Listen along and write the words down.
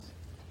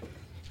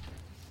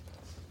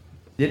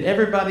Did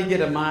everybody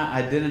get a My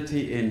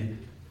Identity in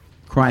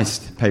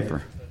Christ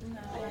paper?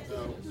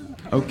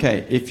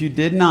 Okay, if you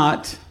did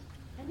not,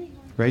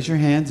 raise your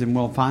hands and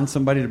we'll find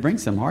somebody to bring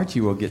some.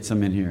 Archie will get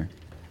some in here.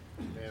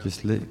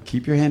 Just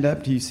keep your hand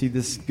up till you see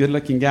this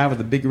good-looking guy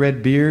with a big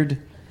red beard,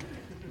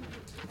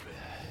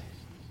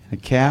 a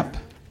cap.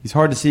 He's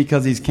hard to see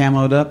because he's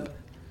camoed up.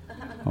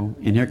 Oh,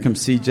 and here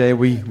comes CJ.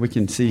 We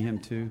can see him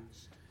too.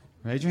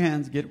 Raise your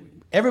hands.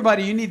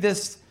 Everybody, you need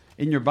this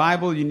in your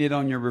Bible. You need it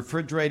on your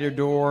refrigerator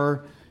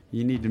door.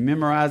 You need to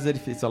memorize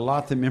it. It's a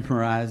lot to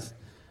memorize.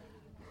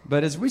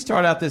 But as we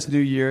start out this new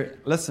year,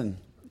 listen,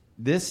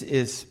 this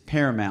is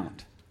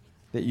paramount,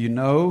 that you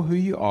know who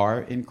you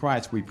are in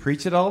Christ. We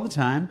preach it all the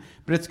time,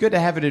 but it's good to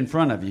have it in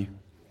front of you.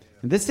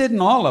 And this isn't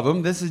all of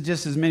them. This is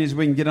just as many as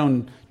we can get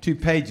on 2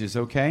 pages,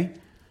 okay?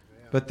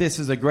 But this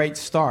is a great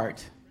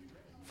start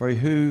for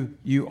who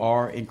you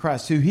are in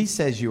Christ, who he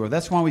says you are.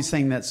 That's why we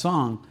sing that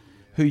song,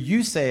 Who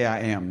You Say I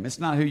Am. It's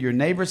not who your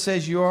neighbor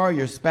says you are,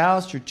 your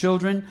spouse, your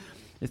children.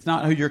 It's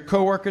not who your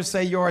coworkers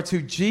say you are. It's who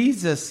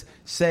Jesus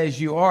says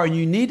you are. And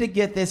you need to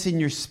get this in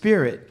your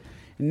spirit.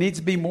 It needs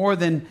to be more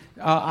than,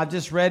 I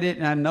just read it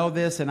and I know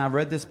this and I've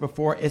read this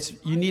before.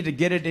 You need to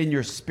get it in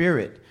your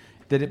spirit,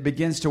 that it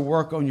begins to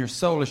work on your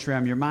soulish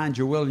realm, your mind,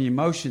 your will, and your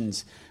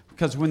emotions.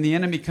 Because when the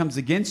enemy comes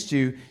against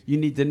you, you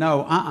need to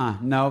know,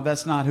 no,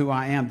 that's not who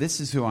I am. This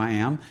is who I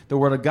am. The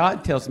Word of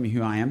God tells me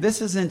who I am.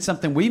 This isn't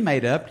something we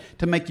made up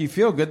to make you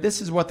feel good. This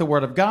is what the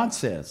Word of God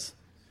says.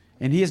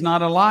 And he is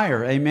not a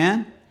liar.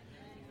 Amen?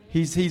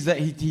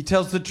 He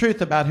tells the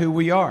truth about who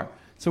we are.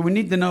 So we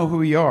need to know who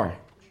we are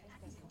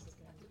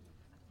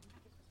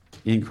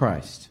in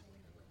Christ.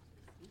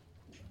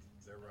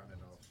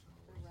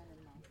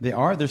 They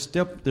are.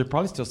 They're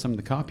probably still some of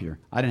the copier.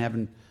 I didn't have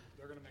them.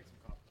 They're going to make some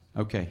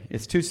copies. Okay.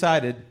 It's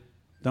 2-sided.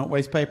 Don't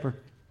waste paper.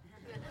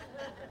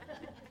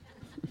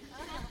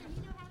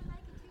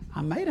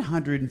 I made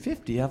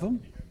 150 of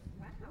them.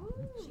 Wow.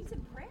 She's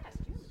impressed.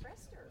 You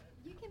impressed her.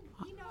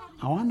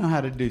 Oh, I know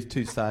how to do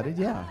 2-sided.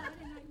 Yeah.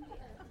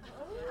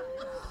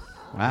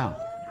 Wow.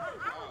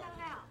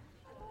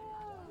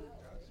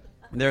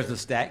 There's a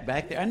stack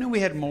back there. I knew we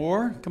had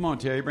more. Come on,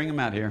 Terry, bring them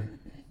out here.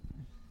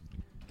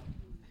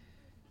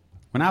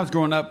 When I was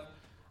growing up,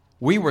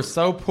 we were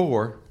so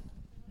poor.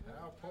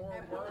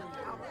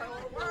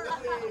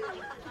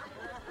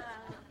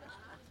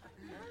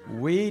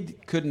 We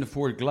couldn't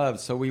afford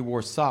gloves, so we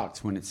wore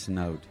socks when it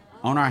snowed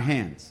on our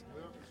hands.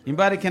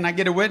 Anybody, can I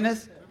get a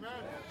witness?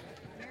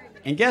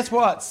 And guess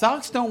what?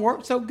 Socks don't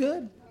work so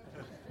good.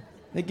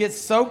 They get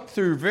soaked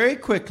through very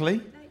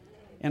quickly,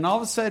 and all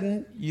of a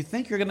sudden, you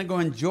think you're going to go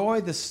enjoy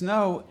the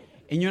snow,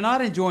 and you're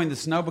not enjoying the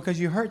snow because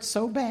you hurt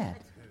so bad.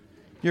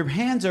 Your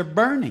hands are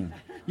burning.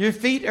 Your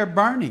feet are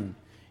burning.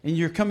 And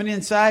you're coming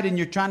inside, and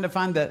you're trying to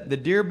find the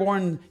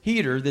Dearborn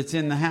heater that's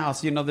in the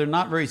house. You know, they're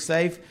not very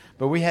safe,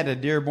 but we had a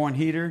Dearborn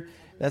heater.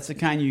 That's the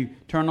kind you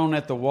turn on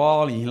at the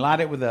wall, and you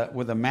light it with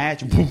a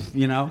match,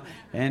 you know,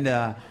 and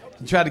you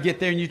try to get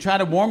there, and you try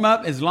to warm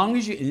up as long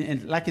as you,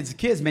 and like it's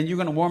kids, man, you're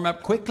going to warm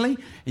up quickly,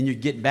 and you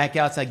get back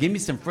outside. Give me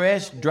some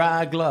fresh,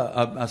 dry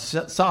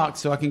socks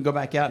so I can go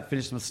back out and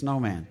finish my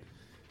snowman.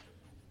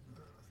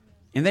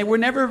 And they were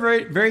never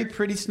very, very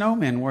pretty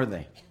snowmen, were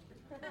they?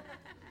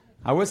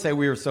 I would say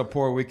we were so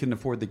poor we couldn't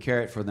afford the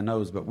carrot for the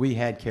nose, but we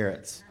had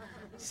carrots.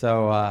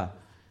 So,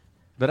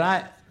 but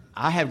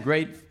I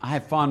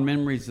have fond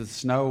memories of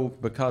snow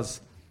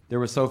because there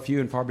were so few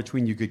and far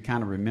between you could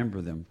kind of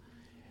remember them.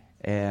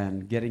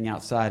 And getting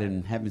outside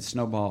and having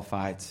snowball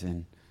fights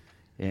and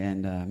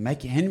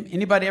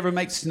anybody ever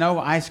make snow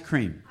ice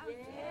cream?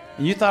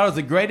 And you thought it was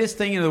the greatest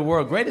thing in the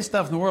world, greatest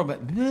stuff in the world, but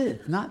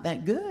it's not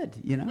that good,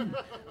 you know.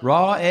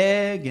 Raw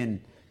egg,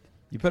 and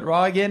you put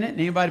raw egg in it.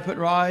 Anybody put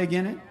raw egg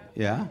in it?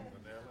 Yeah.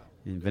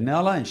 And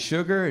vanilla and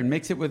sugar and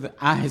mix it with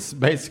ice.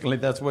 Basically,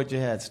 that's what you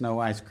had, snow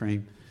ice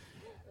cream.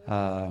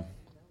 Try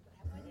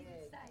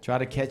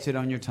to catch it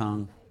on your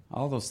tongue.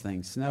 All those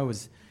things. Snow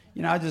is,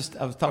 you know, I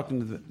was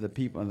talking to the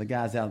people, the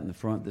guys out in the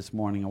front this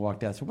morning. I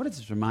walked out and said, what does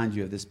this remind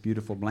you of, this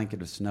beautiful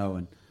blanket of snow?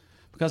 And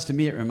because to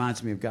me it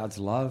reminds me of God's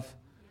love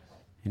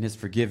and his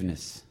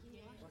forgiveness.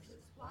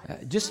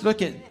 Just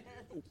look at,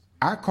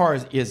 our car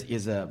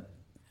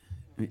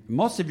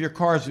most of your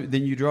cars that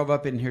you drove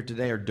up in here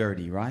today are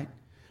dirty, right?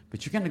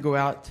 But you're going to go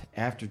out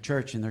after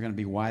church and they're going to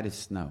be white as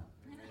snow.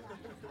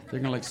 They're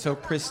going to look so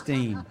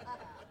pristine.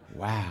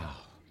 Wow.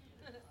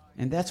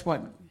 And that's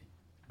what,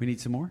 we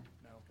need some more?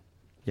 No.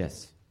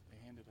 Yes. They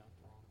handed out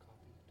the wrong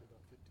copy to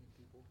about 15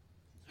 people.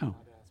 Oh. I'd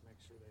ask make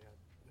sure they have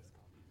this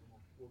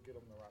copy. We'll get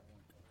them the right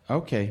one.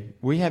 Okay.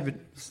 We have it,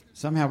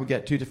 somehow we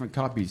got 2 different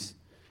copies.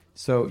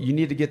 So you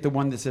need to get the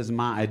one that says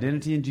My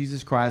Identity in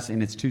Jesus Christ,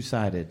 and it's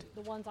 2-sided.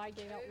 The ones I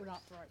gave out were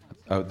not the right ones.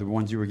 Oh, the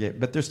ones you were getting,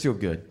 but they're still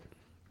good,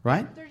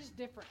 right? They're just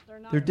different.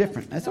 They're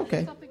different. That's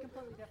okay. Something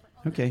completely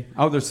different. Okay.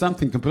 Oh, there's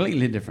something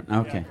completely different.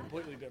 Okay. Yeah,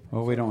 completely different.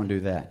 Well, we don't want to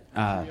do that.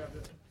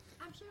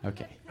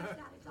 Okay.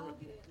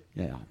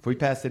 Yeah. If we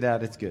pass it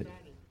out, it's good.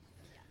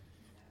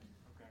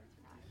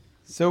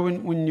 So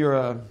when you're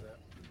a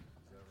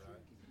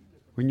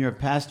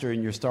pastor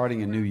and you're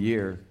starting a new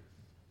year,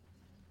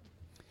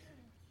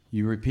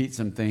 you repeat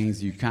some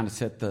things, you kind of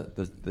set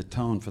the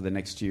tone for the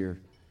next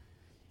year.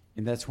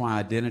 And that's why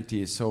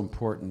identity is so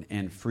important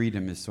and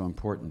freedom is so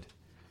important.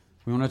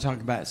 We want to talk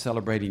about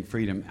celebrating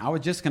freedom. I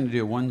was just going to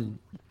do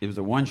it was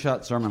a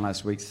one-shot sermon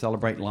last week,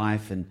 celebrate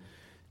life, and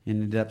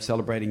ended up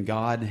celebrating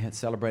God,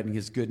 celebrating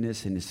His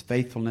goodness and His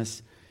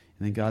faithfulness.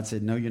 And then God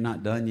said, no, you're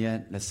not done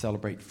yet. Let's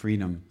celebrate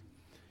freedom.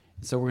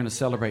 So we're going to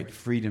celebrate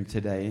freedom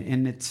today.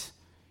 And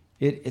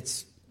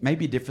it's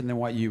maybe different than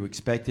what you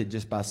expected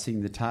just by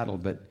seeing the title,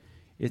 but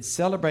it's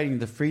celebrating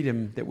the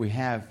freedom that we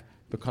have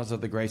because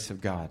of the grace of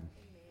God.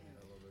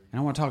 And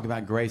I want to talk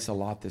about grace a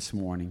lot this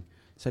morning.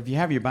 So if you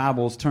have your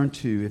Bibles, turn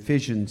to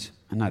Romans.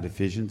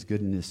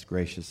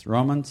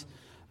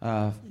 We're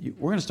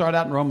going to start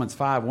out in Romans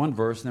 5, one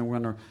verse, and then we're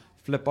going to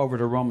flip over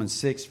to Romans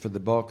 6 for the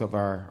bulk of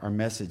our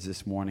message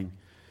this morning.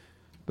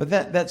 But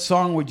that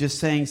song we just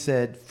sang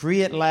said,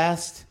 free at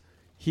last,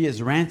 He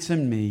has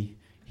ransomed me,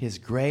 His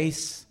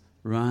grace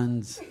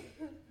runs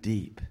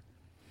deep.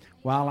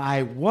 While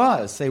I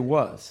was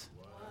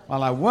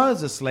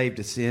a slave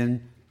to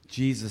sin,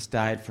 Jesus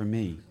died for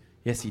me.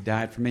 Yes, He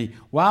died for me.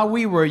 While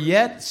we were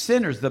yet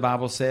sinners, the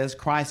Bible says,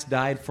 Christ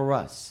died for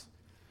us.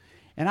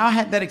 And I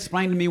had that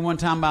explained to me one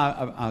time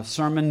by a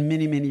sermon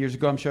many, many years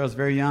ago. I'm sure I was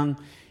very young.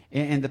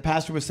 And the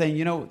pastor was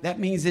saying, that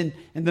means in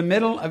the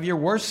middle of your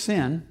worst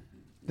sin,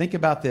 think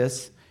about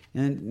this,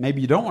 and maybe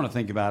you don't want to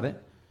think about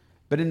it,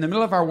 but in the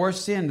middle of our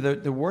worst sin,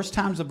 the worst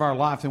times of our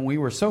life, and we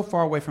were so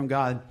far away from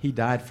God, He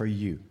died for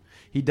you.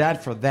 He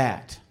died for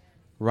that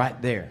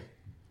right there.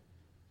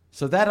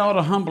 So that ought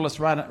to humble us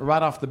right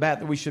off the bat,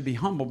 that we should be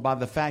humbled by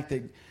the fact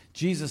that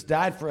Jesus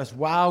died for us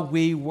while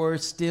we were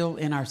still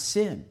in our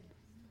sin.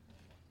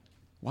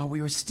 While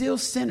we were still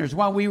sinners,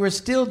 while we were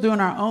still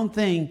doing our own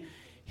thing,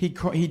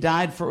 He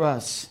died for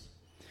us.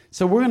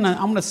 So I'm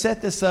going to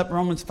set this up,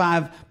 Romans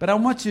 5, but I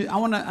want to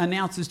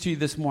announce this to you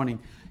this morning.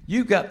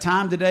 You've got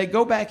time today.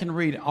 Go back and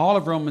read all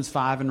of Romans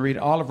 5 and read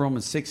all of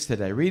Romans 6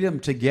 today. Read them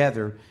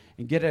together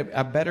and get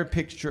a better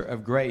picture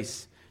of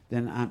grace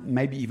than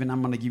maybe even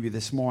I'm going to give you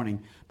this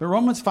morning. But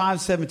Romans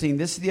 5:17,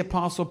 this is the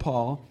Apostle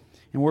Paul,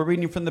 and we're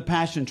reading from the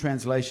Passion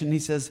Translation. He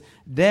says,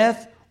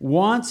 death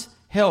once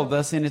held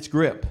us in its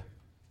grip.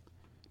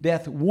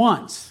 Death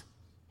once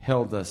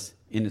held us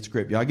in its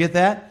grip. Y'all get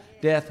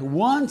that? Death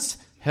once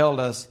held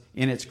us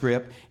in its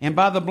grip. And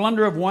by the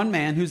blunder of one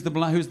man, who's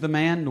the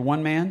man? The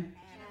one man?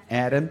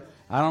 Adam.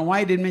 I don't know why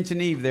he didn't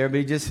mention Eve there, but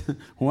he just,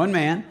 one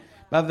man.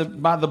 By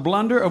the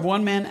blunder of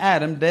one man,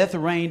 Adam, death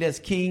reigned as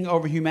king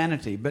over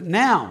humanity. But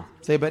now,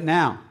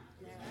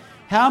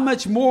 how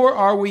much more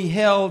are we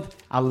held,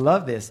 I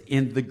love this,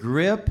 in the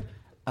grip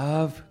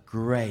of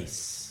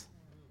grace.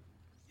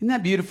 Isn't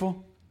that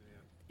beautiful?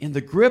 In the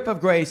grip of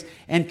grace,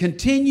 and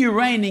continue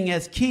reigning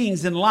as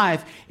kings in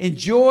life,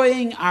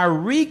 enjoying our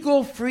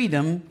regal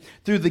freedom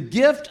through the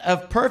gift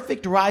of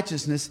perfect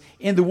righteousness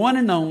in the one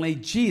and only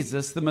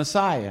Jesus, the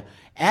Messiah.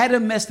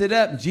 Adam messed it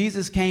up.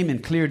 Jesus came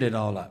and cleared it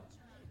all up.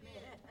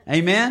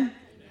 Amen?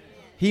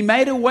 He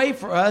made a way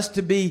for us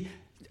to be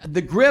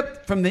the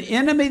grip from the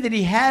enemy that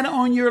he had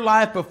on your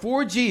life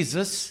before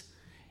Jesus.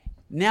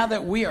 Now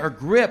that we are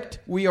gripped,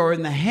 we are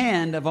in the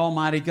hand of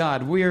Almighty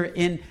God. We are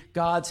in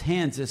God's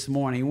hands this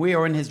morning. We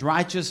are in His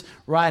righteous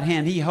right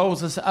hand. He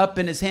holds us up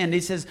in His hand. He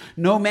says,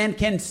 no man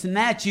can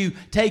snatch you,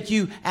 take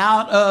you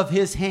out of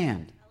His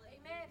hand.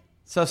 Amen.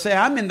 So say,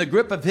 I'm in the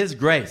grip of His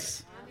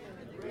grace.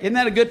 Isn't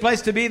that a good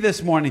place to be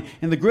this morning?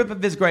 In the grip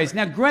of His grace.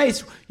 Now,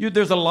 grace,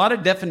 there's a lot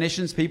of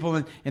definitions,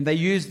 people, and they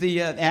use the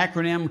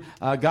acronym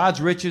God's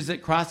riches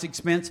at Christ's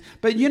expense.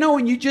 But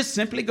when you just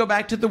simply go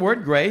back to the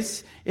word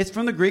grace, it's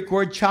from the Greek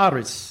word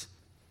charis.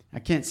 I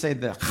can't say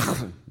the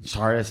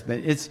charis, but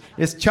it's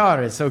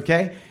charis,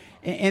 okay?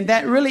 And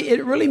that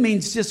really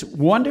means just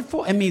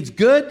wonderful. It means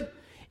good.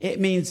 It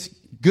means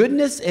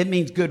goodness. It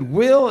means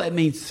goodwill. It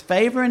means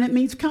favor, and it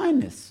means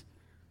kindness.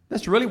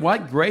 That's really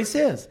what grace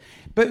is.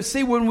 But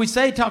see, when we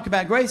talk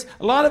about grace,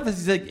 a lot of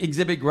us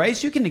exhibit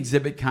grace. You can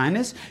exhibit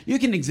kindness. You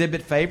can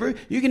exhibit favor.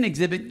 You can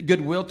exhibit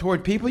goodwill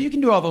toward people. You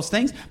can do all those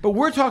things. But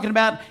we're talking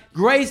about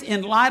grace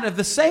in light of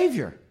the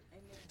Savior.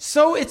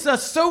 So it's a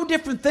so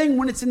different thing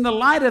when it's in the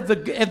light of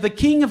the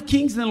King of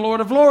Kings and the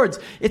Lord of Lords.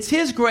 It's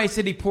His grace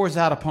that He pours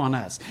out upon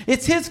us.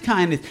 It's His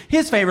kindness,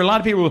 His favor. A lot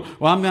of people,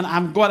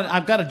 I've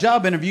got a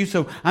job interview,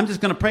 so I'm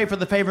just going to pray for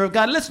the favor of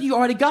God. Listen, you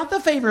already got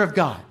the favor of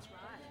God.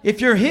 If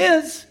you're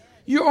His,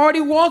 you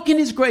already walk in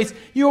His grace.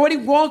 You already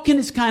walk in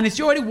His kindness.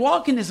 You already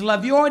walk in His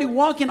love. You already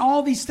walk in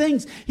all these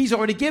things He's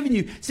already given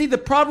you. See, the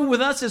problem with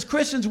us as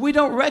Christians, we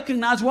don't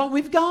recognize what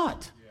we've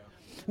got.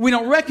 We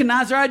don't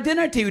recognize our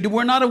identity.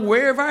 We're not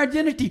aware of our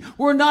identity.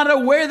 We're not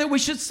aware that we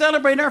should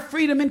celebrate our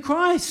freedom in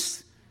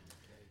Christ.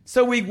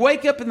 So we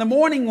wake up in the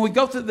morning and we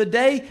go through the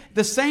day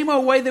the same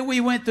old way that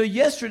we went through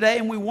yesterday,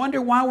 and we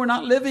wonder why we're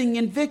not living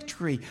in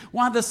victory,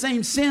 why the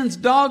same sins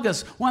dog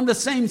us, why the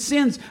same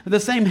sins, the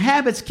same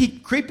habits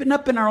keep creeping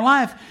up in our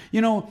life.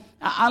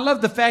 I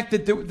love the fact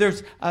that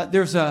there's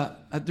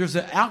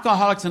an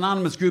Alcoholics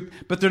Anonymous group,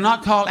 but they're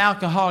not called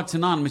Alcoholics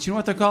Anonymous. You know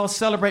what they're called?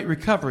 Celebrate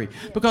Recovery,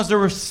 because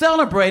they're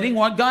celebrating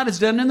what God has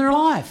done in their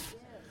life.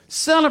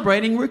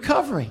 celebrating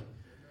recovery.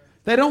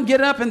 They don't get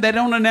up and they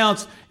don't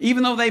announce,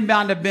 even though they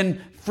might have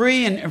been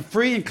free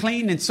and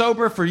clean and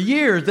sober for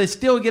years, they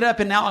still get up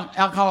in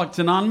Alcoholics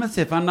Anonymous,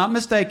 if I'm not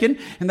mistaken,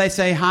 and they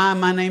say, "Hi,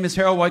 my name is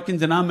Harold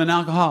Watkins and I'm an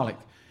alcoholic."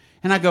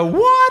 And I go,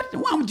 "What?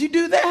 Why would you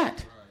do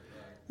that?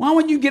 Why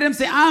wouldn't you get him and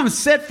say, I'm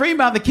set free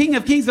by the King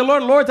of Kings, the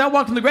Lord of Lords. I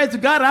walk in the grace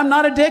of God. I'm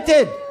not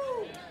addicted."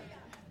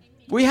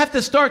 We have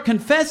to start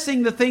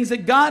confessing the things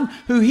that God,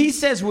 who He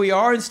says we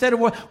are, instead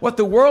of what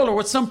the world or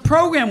what some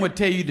program would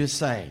tell you to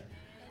say.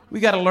 We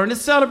got to learn to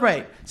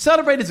celebrate.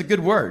 Celebrate is a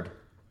good word.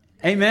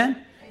 Amen?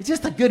 It's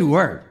just a good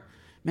word.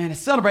 Man, to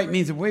celebrate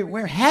means that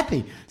we're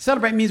happy.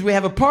 Celebrate means we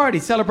have a party.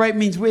 Celebrate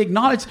means we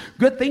acknowledge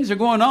good things are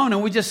going on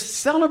and we just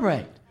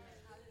celebrate.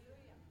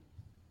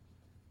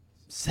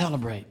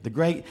 Celebrate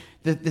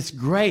this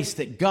grace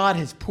that God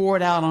has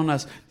poured out on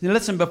us. Now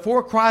listen,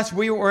 before Christ,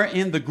 we were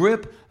in the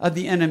grip of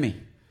the enemy.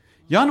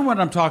 Y'all know what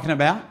I'm talking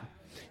about.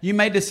 You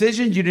made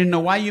decisions. You didn't know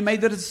why you made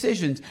the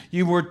decisions.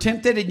 You were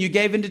tempted and you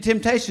gave into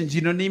temptations.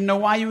 You don't even know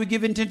why you would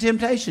give into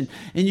temptation.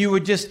 And you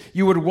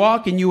would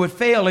walk and you would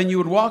fail, and you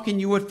would walk and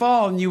you would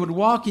fall, and you would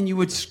walk and you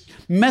would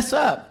mess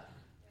up.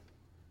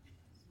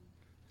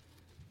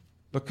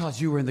 Because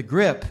you were in the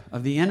grip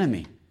of the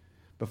enemy.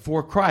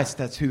 Before Christ,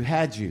 that's who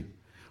had you.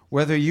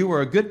 Whether you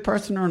were a good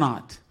person or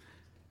not,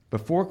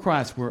 before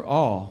Christ, we're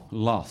all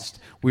lost.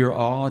 We are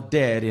all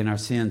dead in our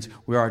sins.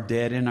 We are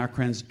dead in our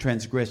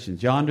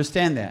transgressions. Y'all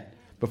understand that?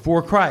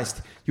 Before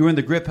Christ, you were in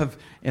the grip of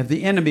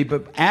the enemy.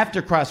 But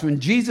after Christ, when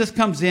Jesus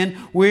comes in,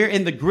 we're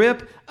in the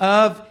grip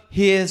of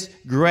His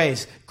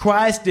grace.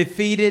 Christ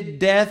defeated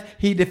death.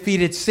 He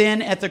defeated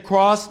sin at the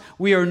cross.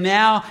 We are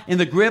now in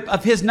the grip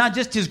of His, not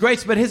just His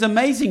grace, but His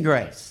amazing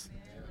grace.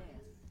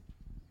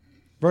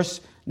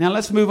 Now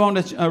let's move on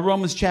to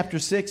Romans chapter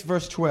 6,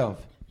 verse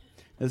 12.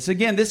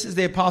 This is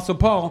the Apostle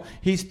Paul.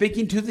 He's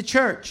speaking to the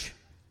church.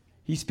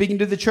 He's speaking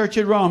to the church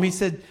at Rome. He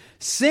said,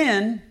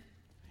 "Sin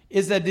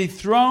is a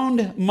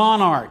dethroned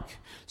monarch,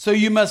 so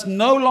you must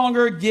no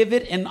longer give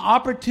it an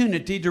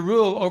opportunity to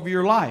rule over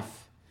your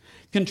life,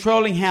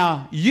 controlling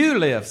how you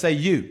live," say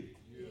you,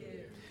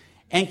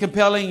 "and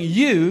compelling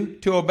you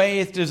to obey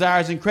its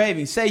desires and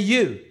cravings," say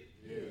you.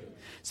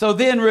 So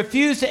then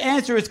refuse to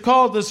answer its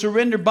call to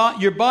surrender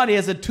your body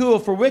as a tool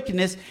for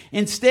wickedness.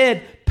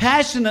 Instead,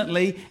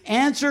 passionately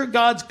answer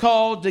God's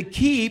call to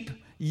keep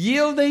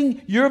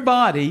yielding your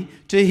body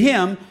to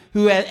Him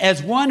who,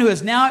 as one who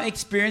has now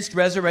experienced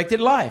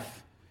resurrected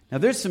life. Now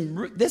this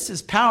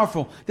is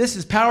powerful. This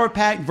is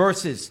power-packed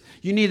verses.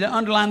 You need to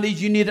underline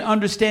these. You need to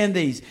understand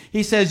these.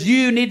 He says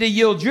you need to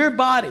yield your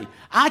body.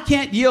 I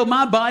can't yield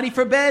my body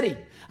for Betty.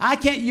 I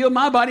can't yield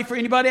my body for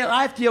anybody else.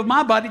 I have to yield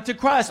my body to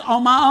Christ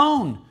on my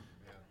own.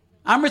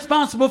 I'm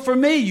responsible for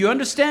me. You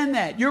understand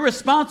that? You're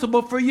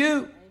responsible for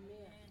you.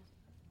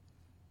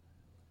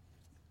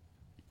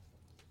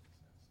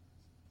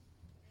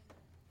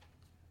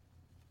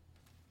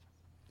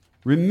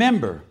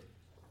 Remember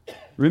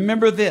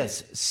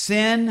this.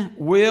 Sin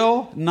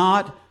will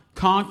not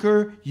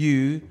conquer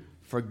you,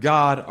 for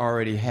God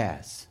already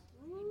has.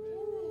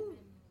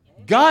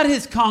 God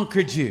has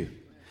conquered you.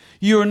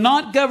 You are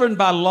not governed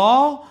by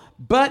law,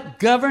 but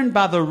governed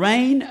by the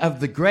reign of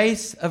the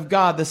grace of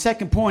God. The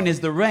second point is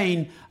the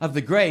reign of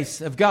the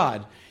grace of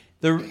God.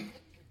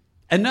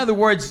 In other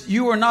words,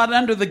 you are not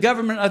under the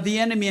government of the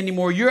enemy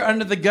anymore. You're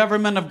under the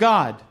government of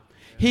God.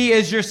 He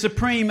is your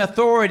supreme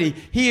authority.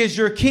 He is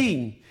your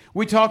king.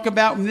 We talk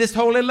about, this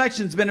whole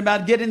election's been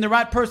about getting the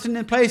right person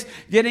in place,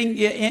 getting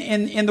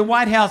in the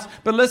White House.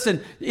 But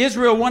listen,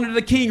 Israel wanted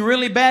a king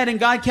really bad, and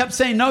God kept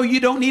saying, "No, you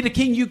don't need a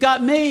king. You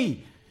got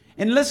me."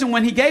 And listen,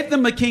 when He gave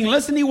them a king,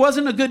 listen, he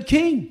wasn't a good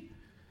king.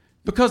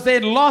 Because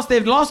they'd lost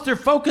their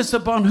focus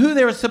upon who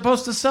they were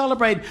supposed to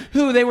celebrate,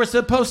 who they were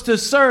supposed to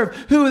serve,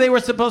 who they were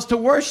supposed to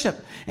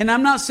worship. And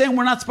I'm not saying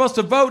we're not supposed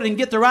to vote and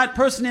get the right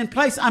person in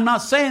place. I'm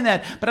not saying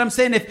that. But I'm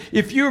saying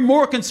if you're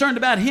more concerned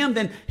about him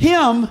than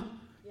him,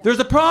 there's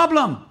a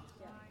problem.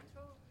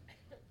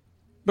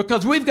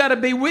 Because we've got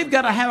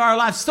to have our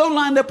lives so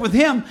lined up with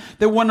Him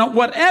that when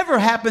whatever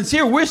happens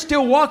here, we're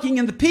still walking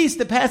in the peace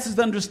that passes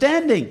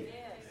understanding.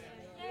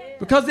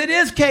 Because it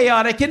is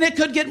chaotic, and it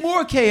could get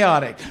more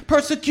chaotic.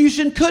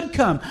 Persecution could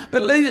come.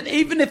 But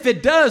even if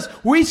it does,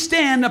 we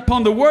stand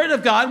upon the Word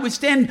of God. We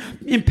stand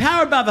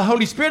empowered by the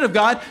Holy Spirit of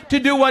God to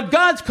do what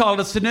God's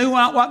called us to do,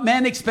 not what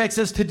man expects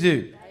us to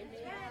do.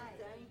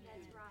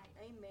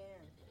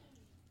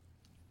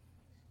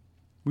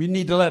 We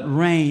need to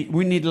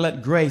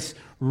let grace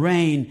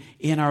reign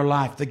in our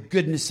life. The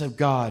goodness of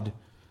God,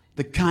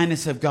 the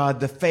kindness of God,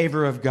 the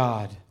favor of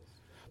God.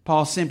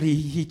 Paul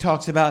he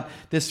talks about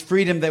this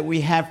freedom that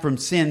we have from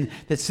sin,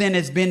 that sin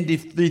has been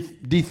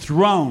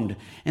dethroned.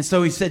 And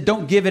so he said,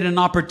 don't give it an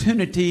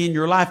opportunity in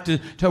your life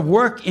to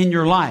work in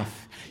your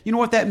life. You know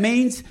what that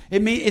means?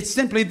 It's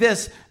simply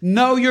this: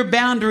 know your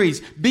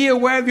boundaries. Be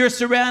aware of your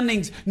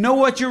surroundings. Know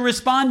what you're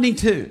responding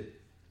to.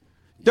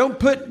 Don't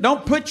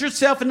put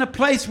yourself in a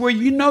place where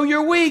you know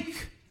you're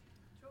weak.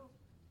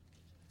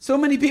 So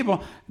many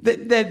people,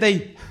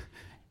 they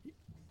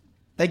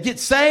They get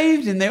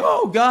saved and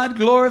God,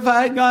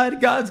 glorified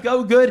God, God's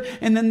go good.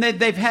 And then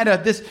they've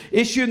had this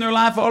issue in their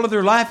life, all of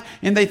their life.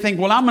 And they think,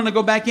 well, I'm going to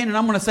go back in and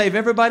I'm going to save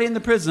everybody in the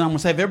prison. I'm going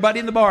to save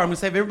everybody in the bar. I'm going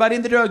to save everybody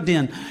in the drug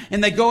den.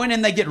 And they go in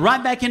and they get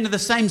right back into the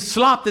same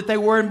slop that they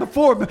were in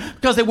before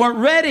because they weren't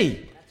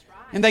ready.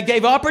 And they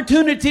gave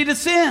opportunity to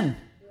sin.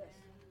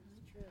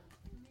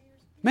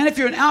 Man, if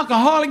you're an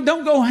alcoholic,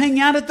 don't go hang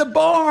out at the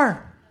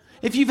bar.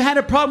 If you've had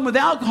a problem with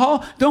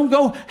alcohol, don't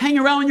go hang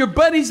around with your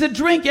buddies that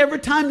drink every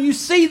time you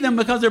see them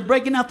because they're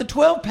breaking out the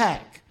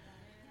 12-pack.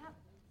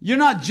 You're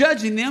not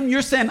judging them.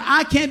 You're saying,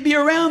 I can't be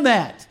around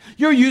that.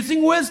 You're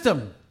using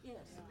wisdom.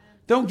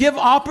 Don't give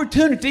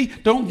opportunity.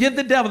 Don't give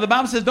the devil. The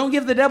Bible says don't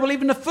give the devil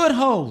even a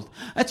foothold.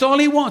 That's all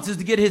he wants is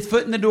to get his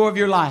foot in the door of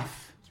your life.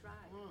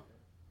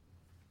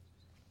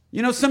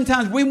 You know,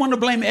 sometimes we want to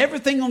blame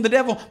everything on the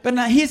devil, but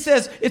now he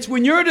says it's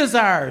when your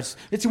desires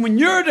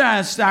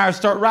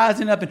start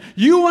rising up and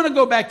you want to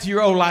go back to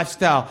your old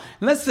lifestyle.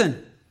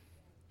 Listen,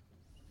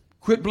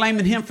 quit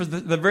blaming him for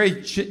the very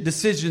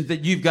decisions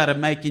that you've got to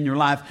make in your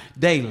life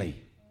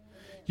daily.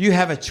 You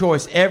have a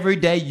choice every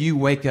day you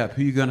wake up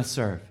who you're going to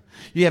serve.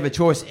 You have a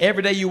choice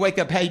every day you wake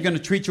up how you're going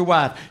to treat your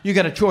wife. You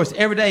got a choice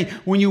every day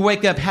when you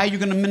wake up how you're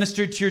going to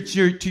minister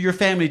to your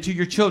family, to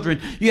your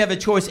children. You have a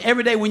choice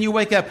every day when you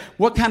wake up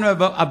what kind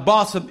of a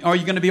boss are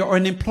you going to be or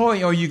an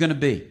employee are you going to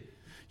be.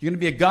 You're going to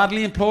be a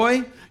godly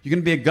employee. You're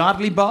going to be a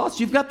godly boss.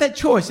 You've got that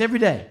choice every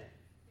day.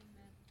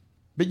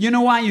 But you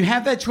know why you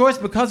have that choice?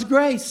 Because of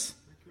grace.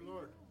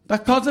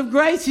 Because of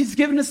grace, he's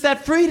given us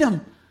that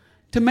freedom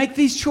to make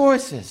these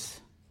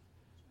choices.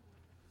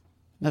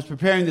 I was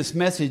preparing this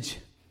message.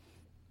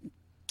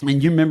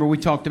 And you remember we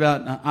talked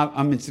about,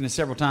 I mentioned it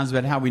several times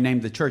about how we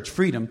named the church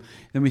Freedom.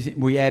 Then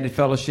we added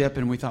fellowship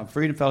and we thought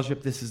Freedom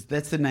Fellowship,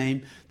 that's the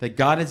name that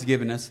God has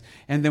given us.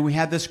 And then we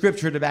had the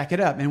scripture to back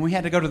it up. And we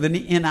had to go to the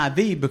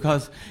NIV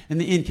because in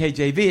the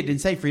NKJV it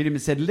didn't say freedom,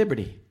 it said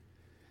liberty.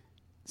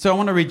 So I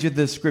want to read you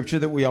the scripture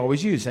that we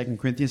always use, 2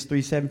 Corinthians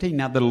 3:17.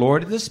 Now the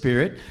Lord is the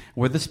Spirit.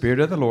 Where the Spirit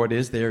of the Lord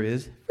is, there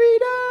is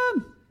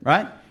freedom.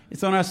 Right?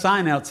 It's on our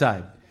sign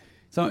outside.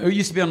 So it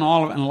used to be on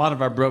a lot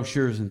of our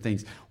brochures and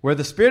things. Where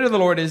the Spirit of the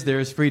Lord is,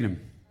 there is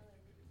freedom.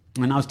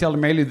 And I was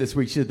telling Mary this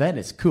week, she said, that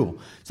is cool.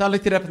 So I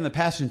looked it up in the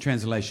Passion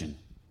Translation.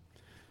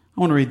 I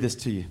want to read this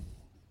to you.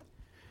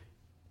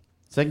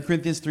 2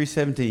 Corinthians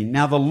 3:17.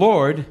 Now the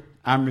Lord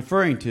I'm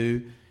referring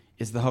to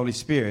is the Holy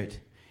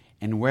Spirit.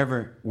 And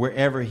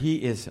wherever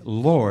he is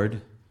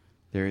Lord,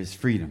 there is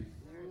freedom.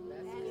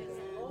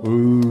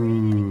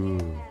 Ooh.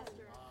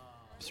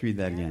 Let's read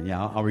that again.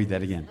 Yeah, I'll read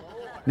that again.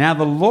 Now,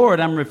 the Lord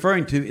I'm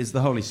referring to is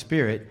the Holy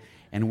Spirit,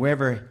 and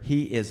wherever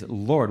he is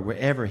Lord,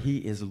 wherever he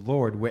is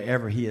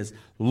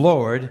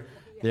Lord,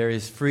 there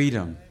is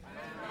freedom.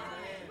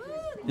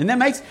 And that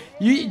makes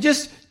you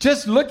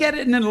just look at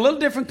it in a little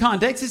different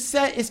context.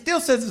 It still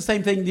says the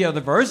same thing in the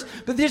other verse,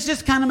 but this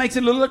just kind of makes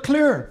it a little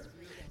clearer.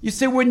 You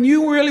see, when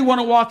you really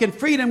want to walk in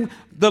freedom,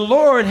 the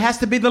Lord has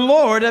to be the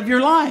Lord of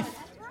your life.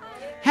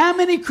 How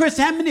many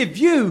of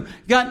you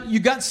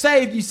got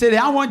saved? You said,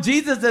 I want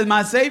Jesus as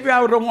my Savior.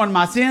 I don't want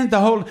my sins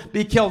to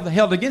be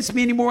held against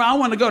me anymore. I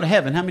want to go to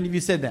heaven. How many of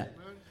you said that?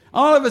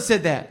 All of us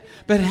said that.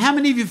 But how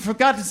many of you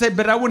forgot to say,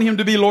 but I want him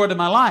to be Lord of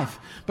my life?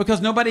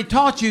 Because nobody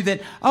taught you that,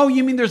 oh,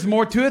 you mean there's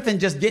more to it than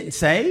just getting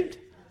saved?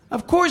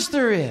 Of course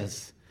there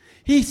is.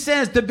 He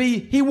says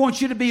he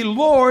wants you to be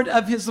Lord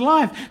of his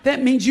life.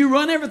 That means you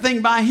run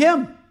everything by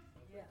him.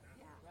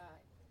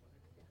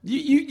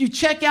 You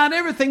check out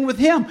everything with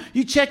him.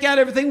 You check out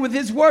everything with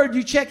his word.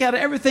 You check out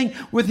everything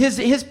with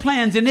his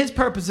plans and his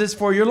purposes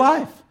for your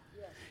life.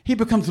 He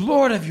becomes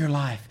Lord of your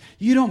life.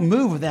 You don't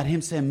move without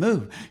him saying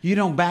move. You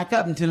don't back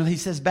up until he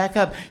says back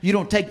up. You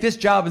don't take this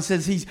job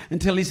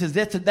until he says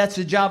that's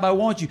the job I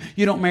want you.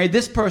 You don't marry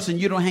this person.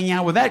 You don't hang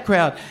out with that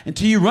crowd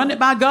until you run it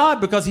by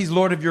God because he's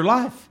Lord of your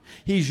life.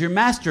 He's your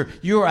master.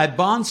 You're a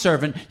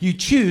bondservant. You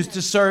choose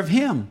to serve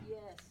him.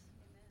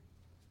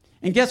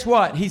 And guess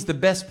what? He's the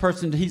best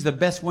person. He's the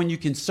best one you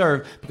can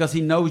serve because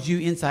he knows you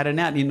inside and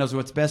out and he knows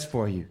what's best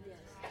for you.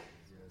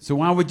 So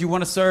why would you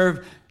want to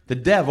serve the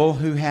devil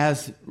who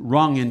has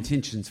wrong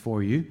intentions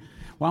for you?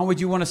 Why would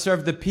you want to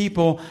serve the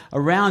people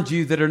around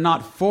you that are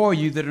not for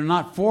you, that are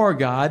not for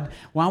God?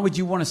 Why would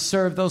you want to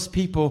serve those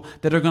people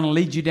that are going to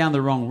lead you down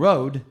the wrong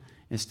road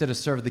instead of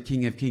serve the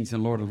King of Kings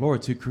and Lord of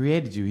Lords who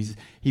created you?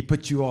 He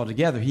put you all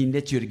together. He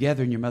knit you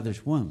together in your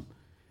mother's womb.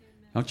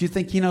 Don't you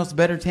think he knows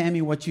better,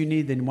 Tammy, what you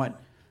need than what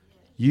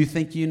you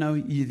think you know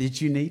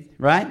that you need,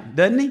 right?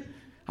 Doesn't he?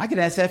 I could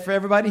ask that for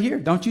everybody here.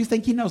 Don't you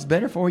think he knows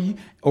better for you?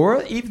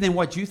 Or even than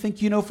what you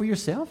think you know for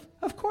yourself?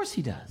 Of course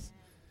he does.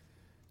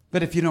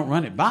 But if you don't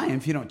run it by him,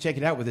 if you don't check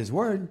it out with his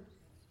word,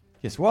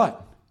 guess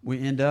what?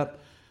 We end up,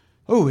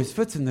 oh, his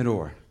foot's in the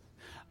door.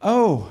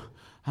 Oh,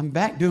 I'm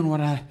back doing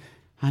what I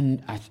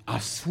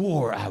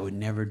swore I would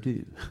never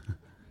do.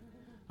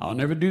 I'll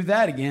never do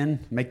that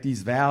again. Make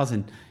these vows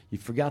and you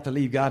forgot to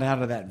leave God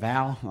out of that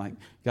vow. Like,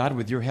 God,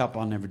 with your help,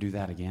 I'll never do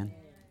that again.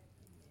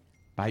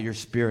 By your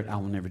Spirit, I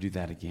will never do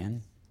that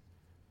again.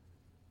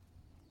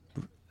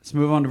 Let's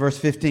move on to verse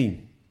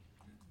 15.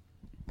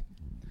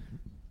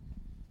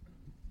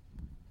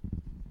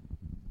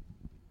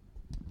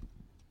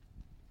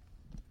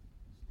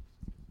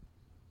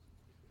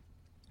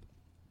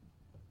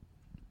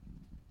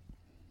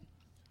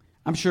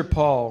 I'm sure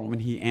Paul, when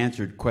he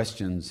answered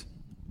questions,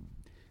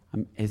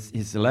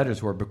 his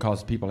letters were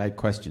because people had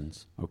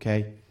questions,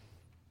 okay?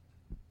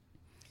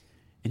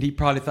 And he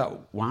probably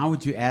thought, why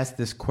would you ask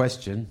this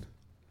question?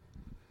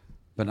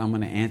 But I'm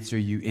going to answer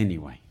you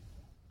anyway.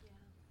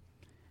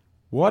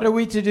 What are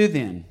we to do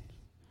then?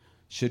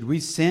 Should we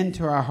sin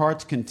to our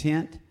heart's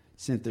content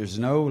since there's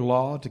no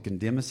law to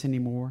condemn us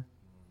anymore?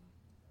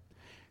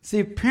 See,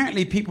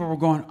 apparently people were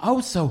going,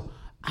 oh, so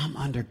I'm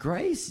under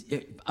grace.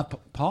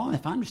 Paul,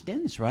 if I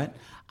understand this right,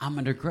 I'm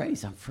under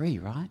grace. I'm free,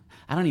 right?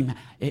 I don't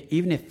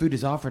even if food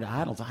is offered to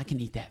idols, I can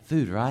eat that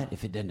food, right?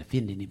 If it doesn't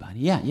offend anybody.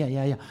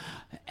 Yeah.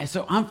 And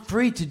so I'm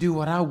free to do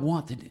what I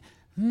want to do.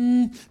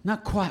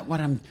 Not quite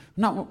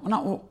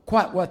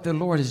what the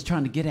Lord is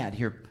trying to get at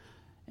here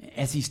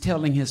as he's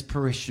telling his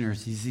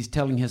parishioners, he's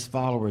telling his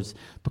followers,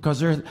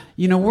 because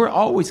we're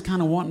always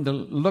kind of wanting to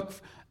look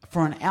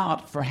for an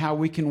out for how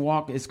we can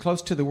walk as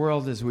close to the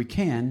world as we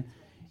can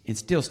and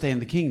still stay in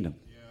the kingdom.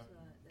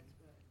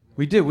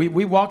 We do.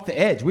 We walk the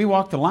edge. We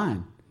walk the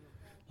line.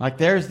 Like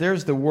there's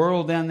the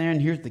world down there,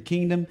 and here's the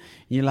kingdom. And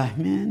you're like,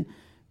 man,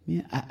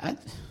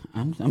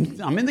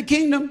 I'm in the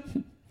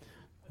kingdom.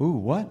 Ooh,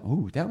 what?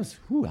 Ooh, that was.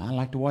 Ooh, I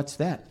like to watch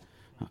that.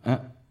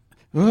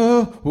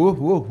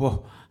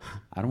 Whoa.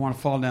 I don't want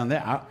to fall down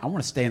there. I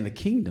want to stay in the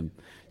kingdom.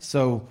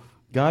 So,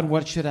 God,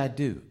 what should I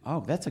do?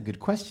 Oh, that's a good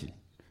question.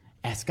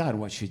 Ask God,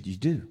 what should you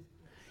do?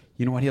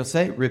 You know what he'll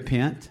say?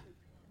 Repent.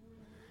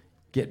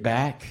 Get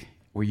back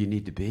where you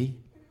need to be.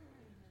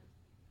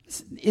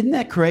 Isn't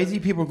that crazy?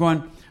 People are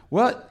going,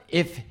 well,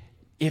 if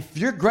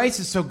your grace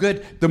is so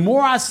good, the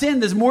more I sin,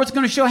 the more it's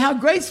going to show how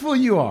graceful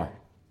you are.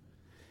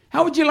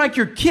 How would you like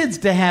your kids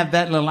to have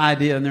that little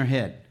idea in their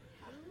head?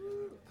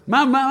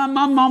 My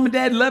mom and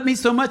dad love me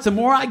so much, the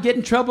more I get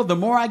in trouble, the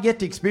more I get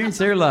to experience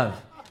their love.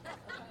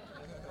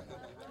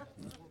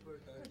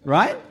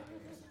 Right?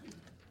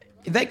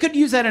 They could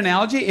use that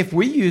analogy if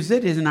we use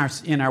it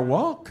in our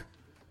walk.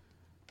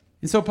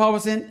 And so Paul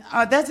was saying,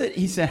 that's it.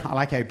 He said, I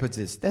like how he puts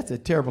this. That's a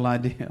terrible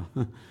idea.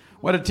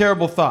 What a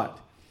terrible thought.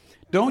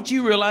 Don't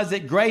you realize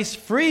that grace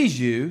frees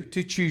you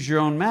to choose your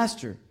own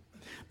master?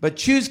 But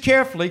choose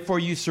carefully, for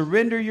you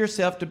surrender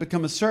yourself to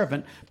become a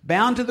servant,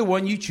 bound to the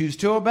one you choose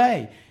to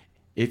obey.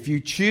 If you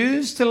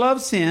choose to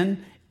love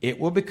sin, it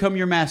will become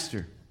your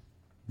master.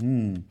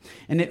 And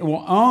it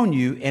will own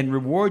you and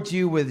reward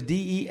you with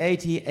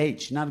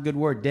death. Not a good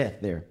word, death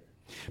there.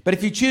 But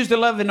if you choose to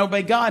love and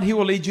obey God, he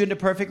will lead you into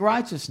perfect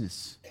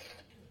righteousness.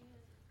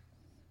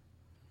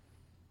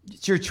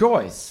 It's your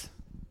choice.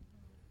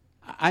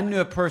 I knew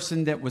a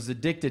person that was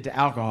addicted to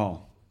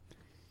alcohol.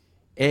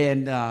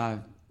 And,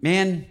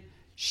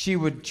 she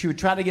would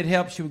try to get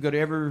help. She would go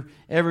to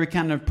every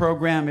kind of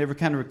program, every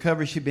kind of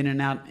recovery. She'd been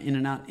in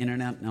and out,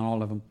 and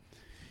all of them.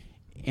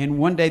 And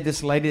one day,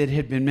 this lady that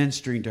had been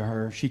ministering to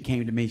her, she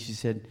came to me. She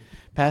said,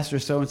 Pastor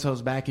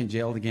so-and-so's back in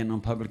jail again on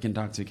public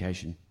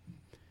intoxication.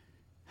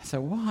 I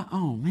said, what?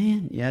 Oh,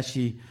 man. Yeah,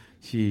 she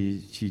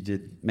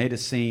made a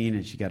scene,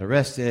 and she got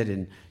arrested,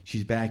 and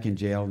she's back in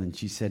jail. And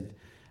she said,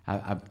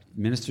 I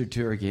ministered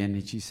to her again,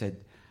 and she said,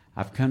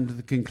 I've come to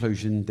the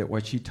conclusion that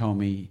what she told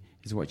me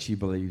is what she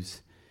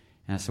believes.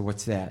 And I said,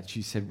 what's that?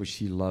 She said, well,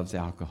 she loves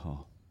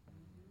alcohol.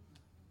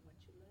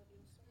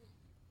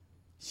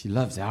 She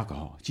loves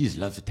alcohol. She just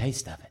loves the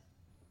taste of it.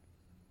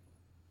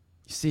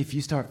 You see, if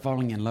you start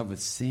falling in love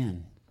with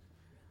sin,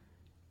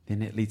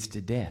 then it leads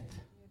to death.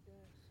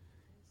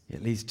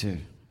 It leads to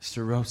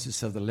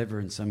cirrhosis of the liver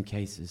in some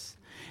cases.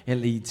 It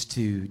leads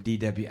to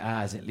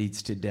DWIs. It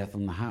leads to death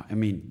on the house. I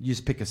mean, you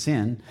just pick a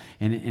sin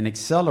and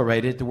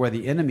accelerate it to where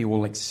the enemy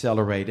will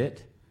accelerate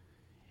it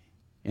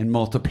and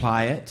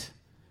multiply it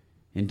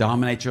and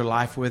dominate your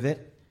life with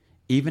it.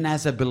 Even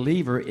as a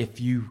believer, if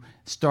you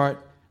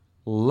start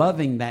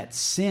loving that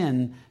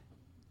sin,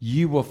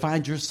 you will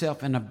find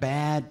yourself in a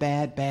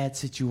bad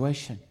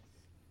situation.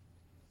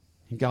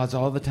 And God's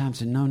all the time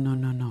saying,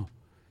 no.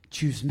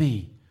 Choose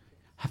me.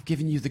 I've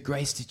given you the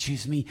grace to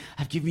choose me.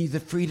 I've given you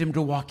the freedom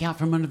to walk out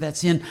from under that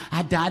sin.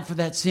 I died for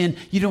that sin.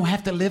 You don't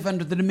have to live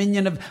under the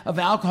dominion of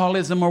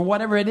alcoholism or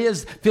whatever it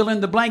is. Fill in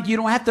the blank. You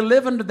don't have to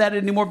live under that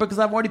anymore because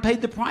I've already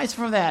paid the price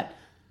for that.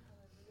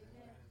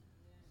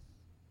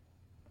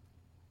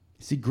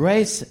 See,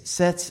 grace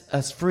sets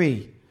us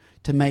free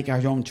to make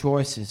our own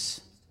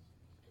choices.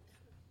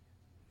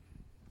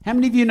 How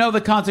many of you know the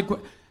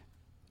consequence?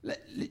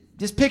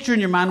 Just picture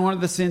in your mind one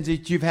of the sins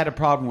that you've had a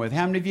problem with.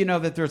 How many of you know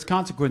that there's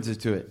consequences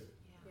to it?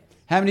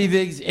 How many of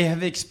you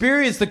have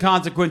experienced the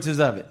consequences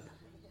of it?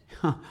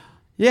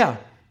 Yeah.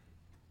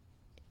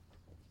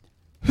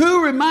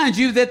 Who reminds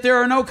you that there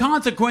are no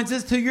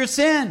consequences to your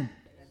sin?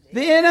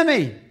 The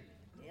enemy.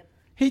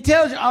 He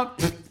tells you, oh,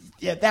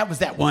 yeah, that was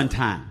that one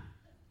time.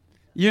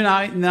 You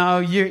know, no,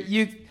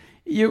 you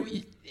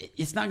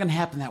it's not going to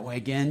happen that way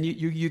again.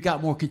 You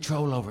got more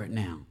control over it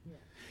now.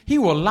 He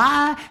will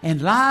lie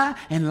and lie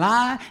and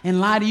lie and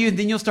lie to you, and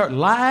then you'll start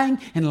lying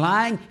and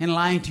lying and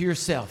lying to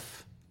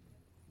yourself.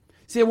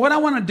 See, what I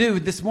want to do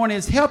this morning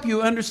is help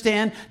you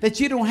understand that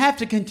you don't have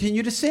to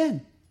continue to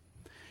sin.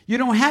 You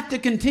don't have to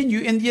continue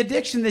in the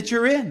addiction that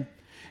you're in.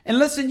 And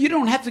listen, you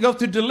don't have to go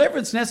through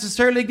deliverance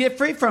necessarily to get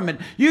free from it.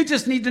 You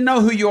just need to know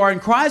who you are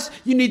in Christ.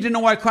 You need to know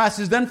what Christ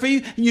has done for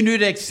you. You need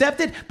to accept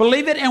it,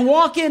 believe it, and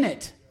walk in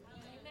it.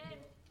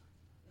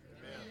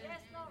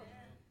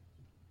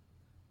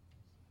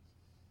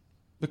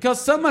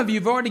 Because some of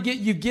you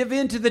you give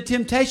in to the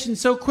temptation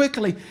so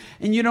quickly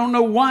and you don't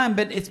know why,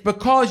 but it's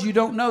because you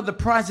don't know the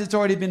price that's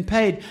already been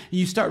paid. And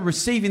you start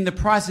receiving the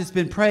price that's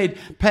been paid,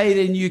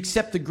 and you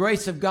accept the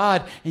grace of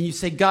God, and you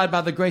say, God,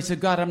 by the grace of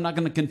God, I'm not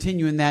going to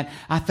continue in that.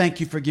 I thank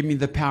you for giving me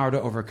the power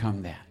to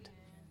overcome that.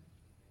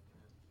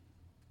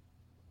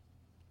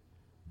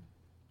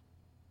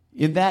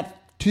 In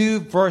that 2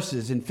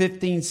 verses in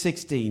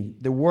 15:16,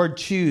 the word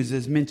choose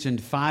is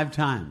mentioned 5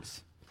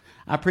 times.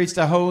 I preached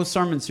a whole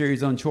sermon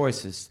series on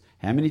choices.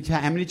 How many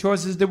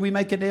choices do we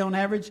make a day on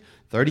average?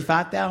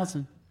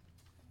 35,000.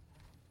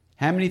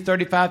 How many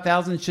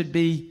 35,000 should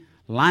be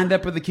lined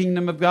up with the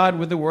kingdom of God,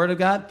 with the word of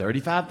God?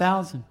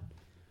 35,000.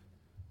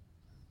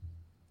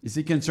 Is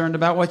he concerned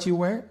about what you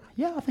wear?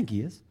 Yeah, I think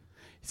he is.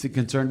 Is he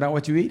concerned about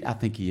what you eat? I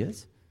think he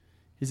is.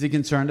 Is he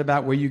concerned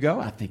about where you go?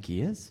 I think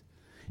he is.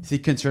 Is he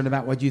concerned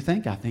about what you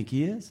think? I think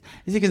he is.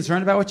 Is he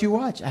concerned about what you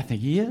watch? I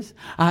think he is.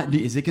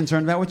 Is he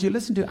concerned about what you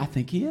listen to? I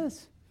think he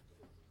is.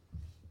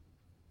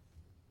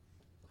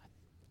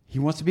 He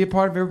wants to be a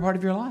part of every part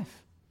of your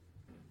life.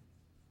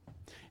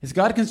 Is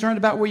God concerned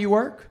about where you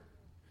work?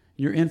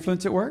 Your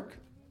influence at work?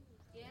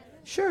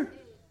 Sure.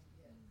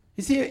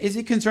 Is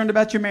he concerned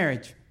about your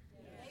marriage?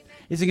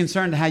 Is he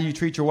concerned how you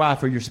treat your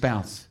wife or your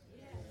spouse?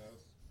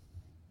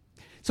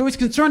 So he's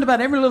concerned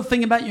about every little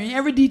thing about you,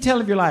 every detail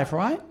of your life,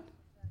 right?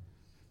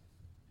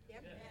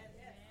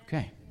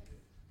 Okay.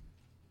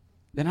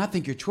 Then I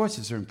think your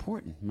choices are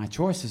important. My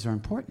choices are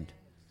important.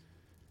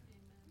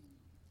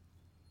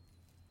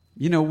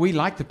 You know, we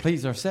like to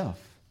please ourselves.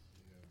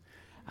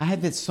 I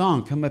had that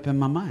song come up in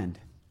my mind.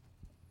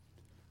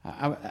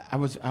 I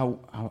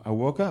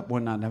woke up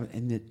one night,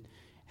 and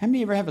how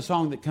many ever have a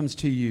song that comes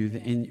to you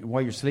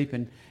while you're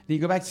sleeping? Then you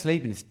go back to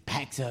sleep, and it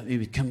packs up. It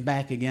would come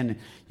back again. And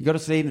you go to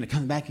sleep, and it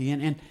comes back again.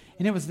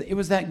 And it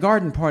was that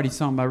Garden Party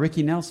song by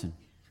Ricky Nelson.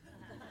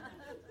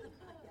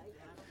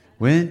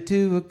 Went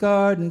to a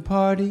garden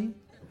party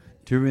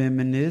to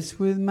reminisce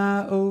with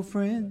my old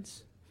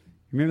friends.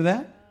 Remember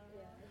that?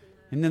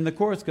 And then the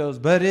chorus goes,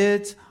 but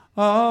it's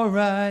all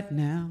right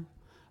now.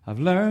 I've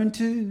learned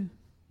to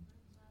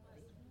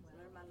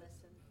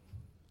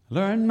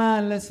learn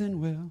my lesson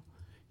well.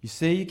 You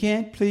say you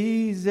can't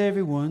please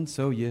everyone,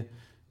 so you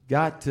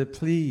got to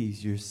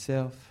please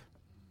yourself.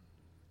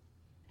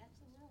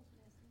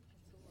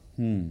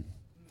 I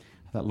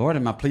thought, Lord,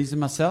 am I pleasing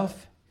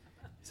myself?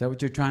 Is that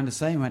what you're trying to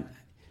say?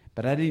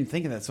 But I didn't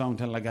think of that song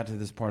until I got to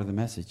this part of the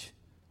message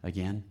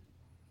again.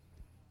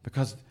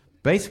 Because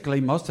basically,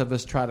 most of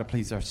us try to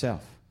please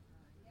ourselves.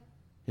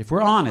 If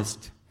we're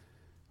honest,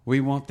 we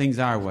want things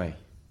our way.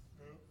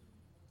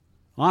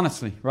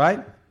 Honestly,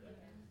 right?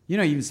 You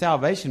know, even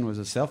salvation was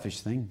a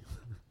selfish thing.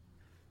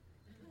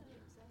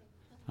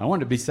 I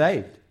wanted to be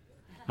saved.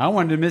 I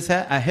wanted to miss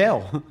a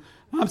hell.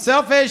 I'm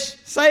selfish.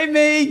 Save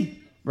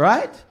me.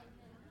 Right?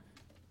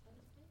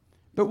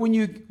 But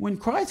when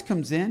Christ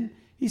comes in,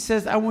 he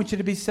says, I want you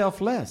to be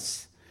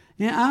selfless.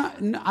 Yeah,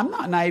 I'm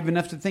not naive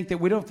enough to think that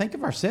we don't think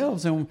of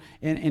ourselves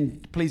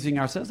and pleasing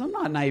ourselves. I'm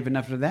not naive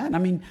enough for that. I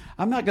mean,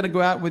 I'm not going to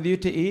go out with you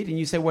to eat and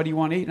you say, what do you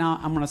want to eat? And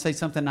I'm going to say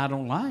something I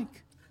don't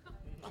like.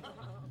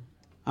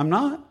 I'm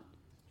not.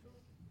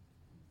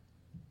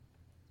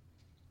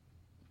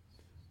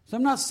 So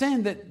I'm not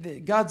saying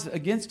that God's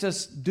against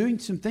us doing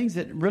some things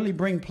that really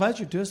bring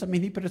pleasure to us. I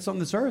mean, he put us on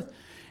this earth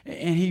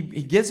and he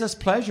gives us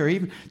pleasure.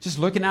 Even just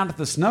looking out at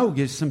the snow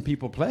gives some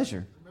people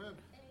pleasure.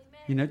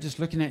 You know, just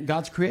looking at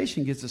God's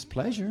creation gives us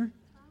pleasure.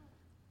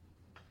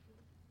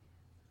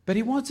 But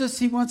he wants us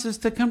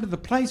to come to the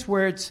place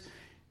where it's,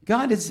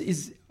 God,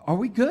 are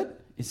we good?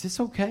 Is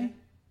this okay?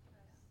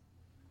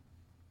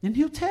 And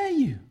he'll tell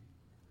you,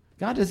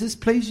 God, does this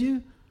please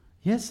you?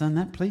 Yes, son,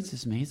 that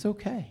pleases me. It's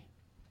okay.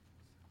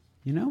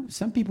 You know,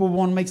 some people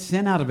want to make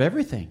sin out of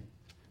everything.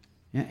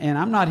 And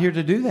I'm not here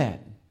to do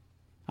that.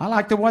 I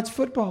like to watch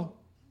football.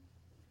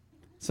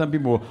 Some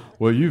people,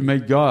 well, you've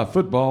made God,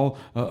 football,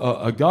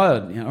 a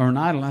god or an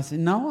idol. I said,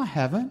 no, I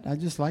haven't. I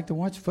just like to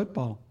watch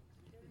football.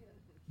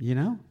 You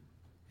know,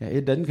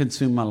 it doesn't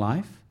consume my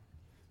life.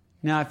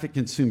 Now, if it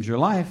consumes your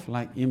life,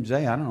 like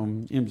MJ, I don't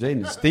know, MJ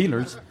and the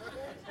Steelers.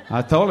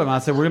 I told him, I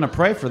said, we're going to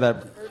pray for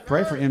that.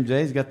 Pray for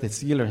MJ. He's got the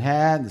Steeler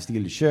hat, the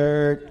Steeler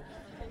shirt.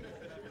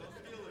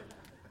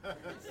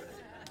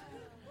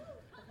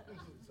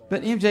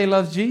 But MJ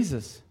loves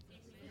Jesus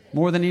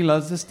more than he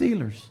loves the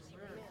Steelers.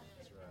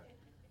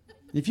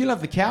 If you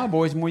love the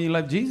Cowboys more than you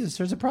love Jesus,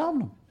 there's a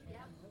problem.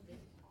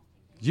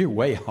 You're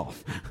way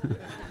off.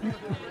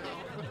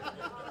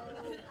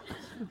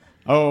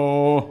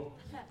 Oh,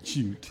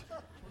 shoot.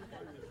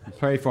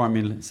 Pray for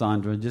me,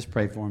 Sandra. Just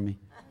pray for me.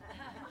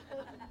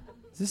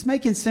 Is this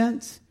making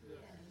sense?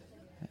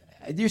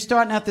 You're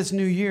starting out this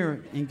new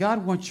year, and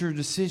God wants your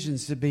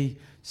decisions to be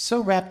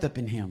so wrapped up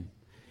in him.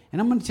 And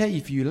I'm going to tell you,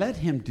 if you let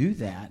him do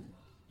that,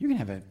 you're going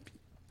to have an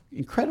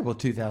incredible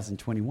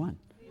 2021.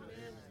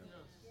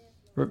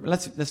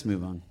 Let's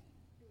move on.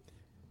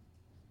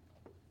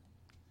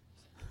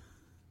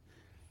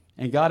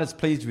 And God is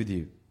pleased with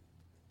you.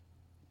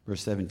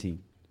 Verse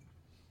 17.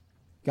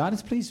 God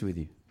is pleased with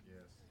you.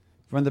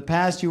 From the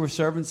past you were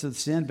servants of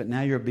sin, but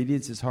now your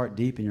obedience is heart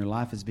deep and your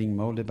life is being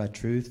molded by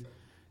truth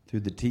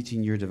through the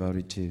teaching you're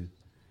devoted to.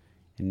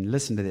 And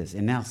listen to this.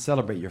 And now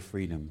celebrate your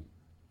freedom.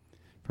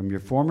 From your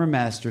former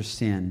master,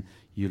 sin,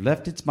 you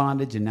left its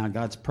bondage, and now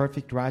God's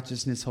perfect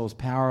righteousness holds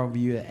power over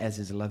you as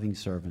his loving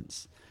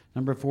servants.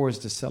 Number 4 is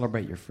to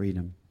celebrate your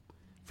freedom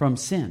from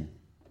sin.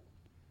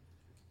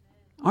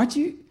 Aren't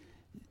you?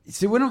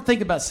 See, we don't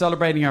think about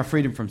celebrating our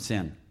freedom from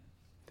sin.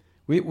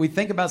 We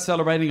think about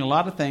celebrating a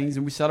lot of things,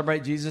 and we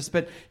celebrate Jesus,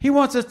 but he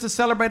wants us to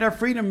celebrate our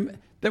freedom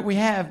that we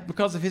have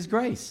because of his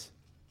grace.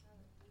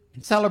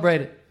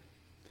 Celebrate it.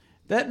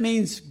 That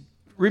means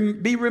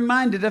be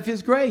reminded of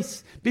his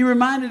grace. Be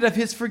reminded of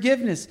his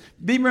forgiveness.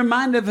 Be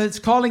reminded of his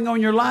calling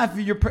on your life,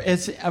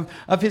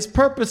 of his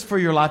purpose for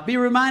your life. Be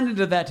reminded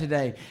of that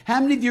today. How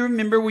many of you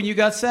remember when you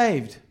got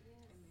saved?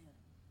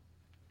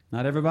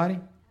 Not everybody?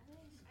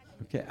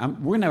 Okay, we're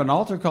going to have an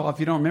altar call.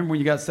 If you don't remember when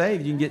you got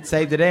saved, you can get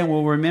saved today and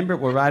we'll remember it.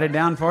 We'll write it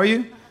down for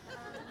you.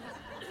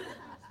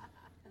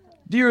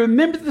 Do you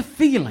remember the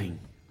feeling?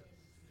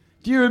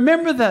 Do you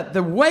remember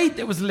the weight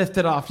that was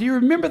lifted off? Do you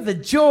remember the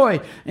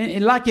joy?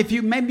 And like if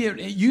you maybe at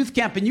youth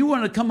camp and you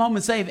want to come home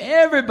and save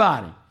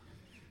everybody.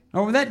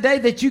 Or that day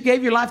that you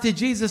gave your life to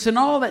Jesus and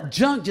all that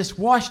junk just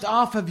washed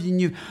off of you and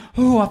you,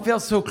 oh, I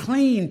felt so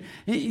clean.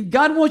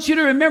 God wants you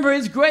to remember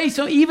his grace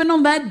even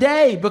on that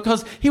day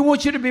because he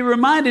wants you to be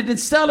reminded and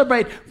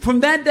celebrate. From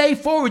that day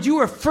forward, you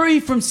were free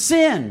from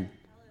sin.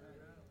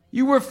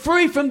 You were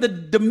free from the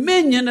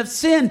dominion of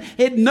sin.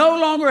 It no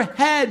longer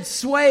had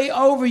sway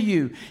over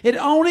you. It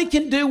only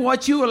can do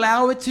what you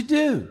allow it to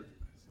do.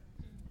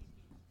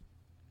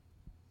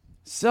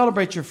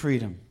 Celebrate your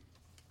freedom.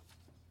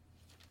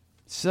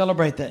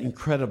 Celebrate that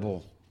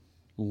incredible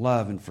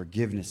love and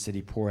forgiveness that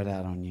he poured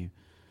out on you.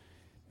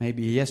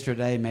 Maybe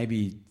yesterday,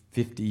 maybe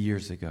 50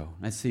 years ago.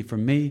 Let's see, for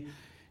me,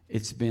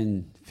 it's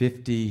been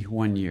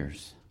 51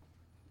 years.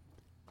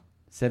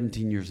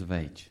 17 years of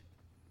age.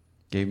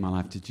 Gave my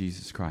life to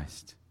Jesus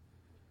Christ.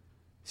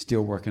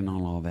 Still working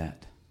on all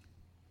that.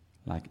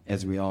 Like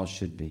as we all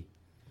should be.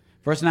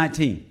 Verse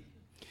 19.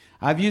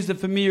 I've used the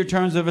familiar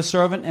terms of a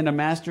servant and a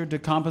master to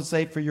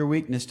compensate for your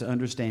weakness to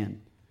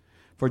understand.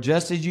 For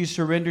just as you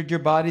surrendered your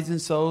bodies and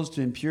souls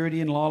to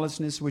impurity and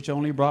lawlessness, which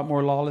only brought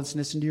more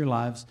lawlessness into your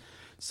lives,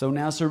 so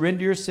now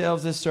surrender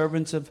yourselves as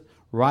servants of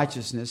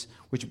righteousness,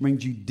 which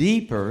brings you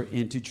deeper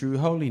into true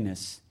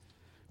holiness.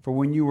 For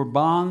when you were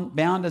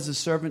bound as a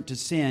servant to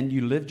sin,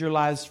 you lived your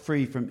lives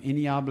free from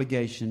any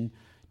obligation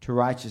to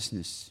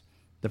righteousness.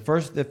 The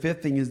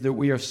fifth thing is that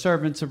we are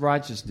servants of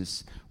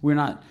righteousness. We're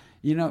not,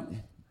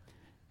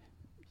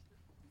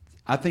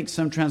 I think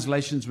some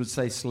translations would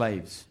say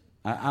slaves.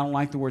 I don't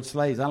like the word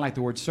slaves. I like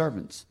the word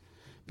servants.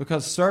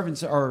 Because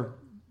servants are,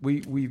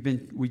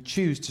 we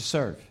choose to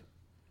serve.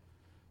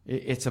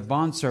 It's a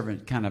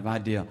bondservant kind of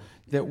idea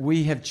that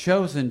we have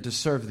chosen to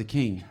serve the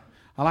king.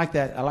 I like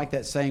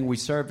that saying, we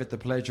serve at the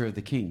pleasure of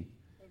the king.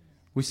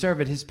 We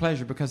serve at his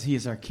pleasure because he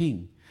is our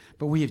king.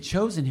 But we have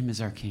chosen him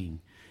as our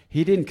king.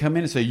 He didn't come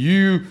in and say,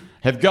 you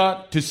have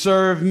got to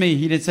serve me.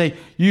 He didn't say,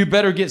 you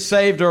better get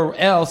saved or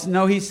else.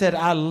 No, he said,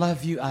 I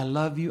love you, I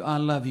love you, I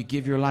love you.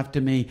 Give your life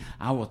to me.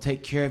 I will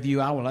take care of you.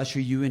 I will usher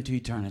you into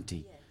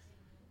eternity.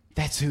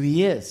 That's who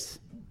he is.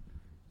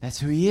 That's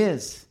who he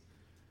is.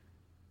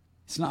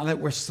 It's not that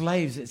we're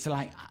slaves. It's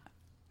like,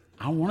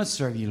 I want to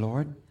serve you,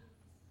 Lord.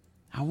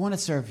 I want to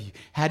serve you.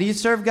 How do you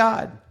serve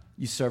God?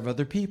 You serve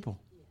other people.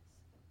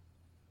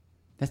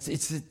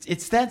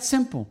 It's that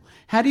simple.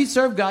 How do you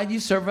serve God? You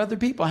serve other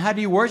people. How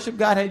do you worship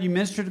God? How do you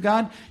minister to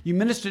God? You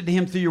minister to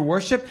him through your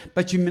worship,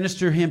 but you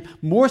minister to him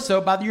more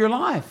so by your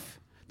life.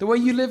 The way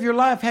you live your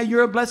life, how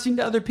you're a blessing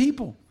to other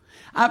people.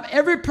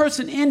 Every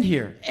person in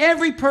here,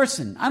 every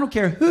person, I don't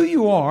care who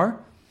you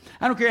are,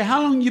 I don't care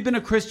how long you've been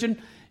a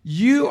Christian,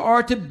 you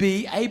are to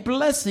be a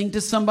blessing to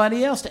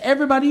somebody else, to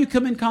everybody you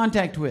come in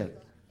contact with.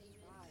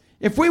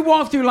 If we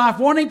walk through life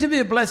wanting to be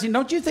a blessing,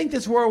 don't you think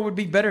this world would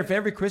be better if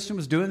every Christian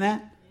was doing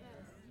that?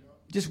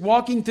 Just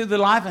walking through the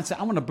life and say,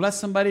 I want to bless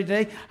somebody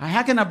today.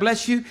 How can I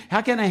bless you?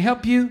 How can I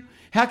help you?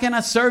 How can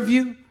I serve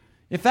you?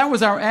 If that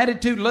was our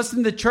attitude,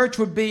 listen, the church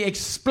would be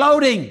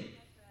exploding.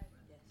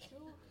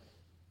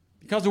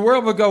 Because the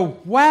world would go,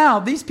 wow,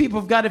 these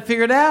people have got it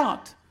figured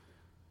out.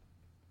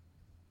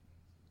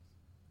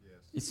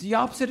 It's the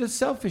opposite of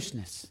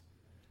selfishness.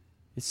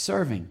 It's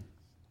serving.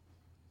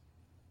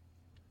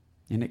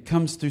 And it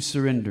comes through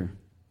surrender.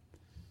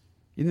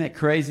 Isn't that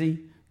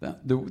crazy?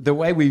 The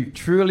way we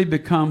truly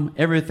become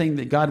everything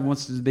that God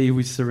wants us to be,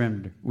 we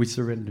surrender. We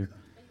surrender.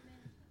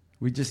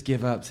 We just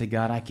give up, say,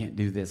 God, I can't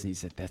do this. And he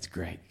said, that's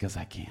great, because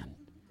I can.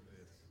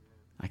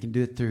 I can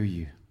do it through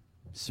you.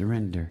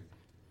 Surrender.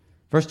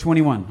 Verse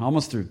 21,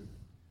 almost through.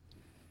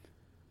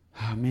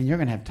 Oh, man, you're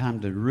going to have time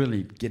to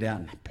really get out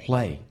and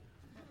play.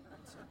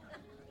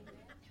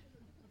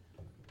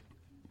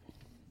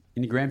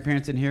 Any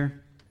grandparents in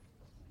here?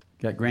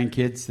 Got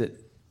grandkids that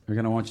We're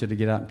going to want you to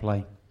get out and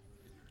play.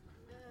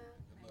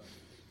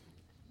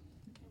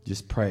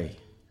 Just pray.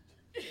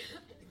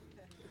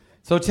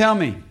 So tell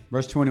me,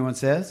 verse 21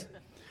 says,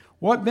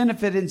 what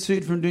benefit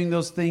ensued from doing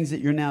those things that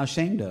you're now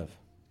ashamed of?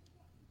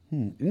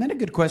 Isn't that a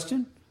good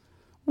question?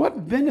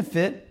 What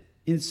benefit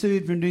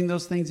ensued from doing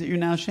those things that you're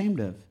now ashamed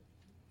of?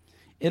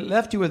 It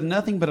left you with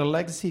nothing but a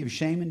legacy of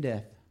shame and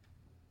death.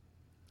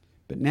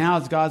 But now,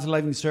 as God's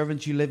loving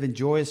servants, you live in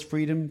joyous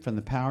freedom from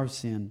the power of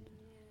sin.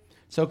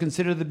 So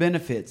consider the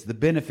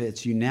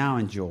benefits you now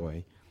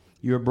enjoy.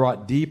 You are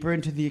brought deeper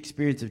into the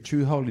experience of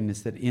true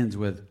holiness that ends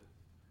with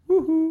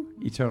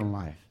eternal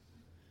life.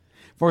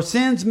 For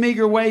sin's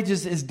meager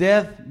wages is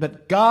death,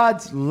 but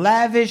God's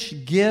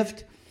lavish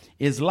gift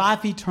is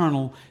life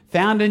eternal,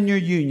 found in your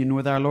union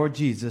with our Lord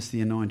Jesus,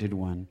 the Anointed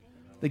One.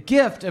 The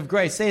gift of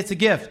grace. Say it's a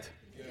gift.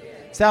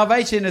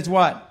 Salvation is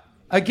what?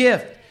 A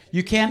gift.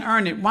 You can't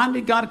earn it. Why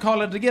did God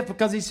call it a gift?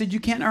 Because he said you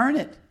can't earn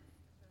it.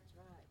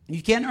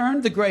 You can't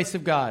earn the grace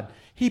of God.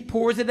 He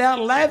pours it out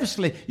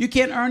lavishly. You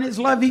can't earn his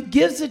love. He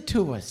gives it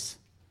to us.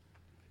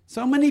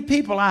 So many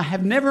people, I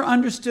have never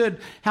understood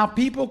how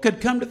people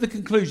could come to the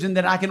conclusion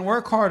that I can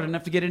work hard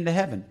enough to get into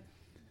heaven.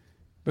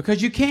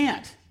 Because you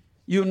can't.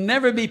 You'll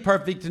never be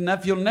perfect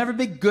enough. You'll never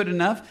be good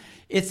enough.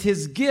 It's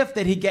his gift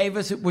that he gave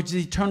us, which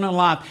is eternal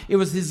life. It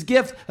was his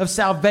gift of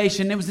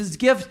salvation. It was his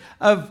gift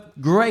of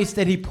grace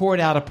that he poured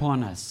out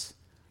upon us.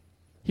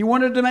 He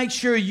wanted to make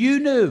sure you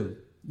knew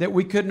that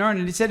we couldn't earn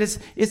it. He said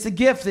it's a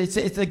gift.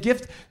 It's a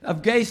gift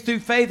of grace through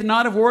faith,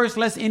 not of works,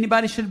 lest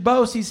anybody should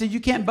boast. He said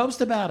you can't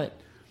boast about it.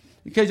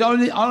 Because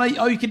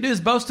all you can do is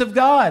boast of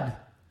God.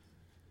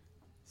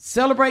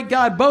 Celebrate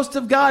God. Boast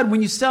of God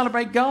when you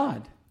celebrate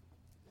God.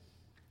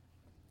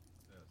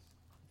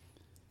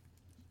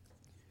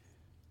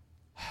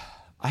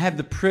 I have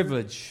the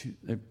privilege,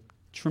 a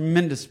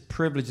tremendous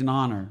privilege and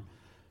honor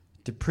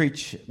to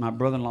preach my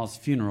brother-in-law's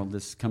funeral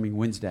this coming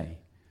Wednesday.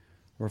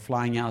 We're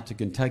flying out to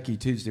Kentucky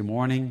Tuesday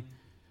morning.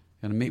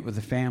 Going to meet with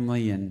the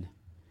family and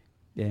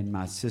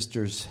my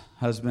sister's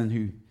husband,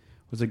 who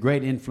was a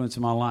great influence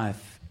in my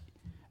life.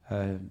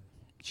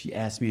 She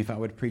asked me if I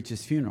would preach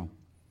his funeral.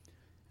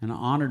 And I'm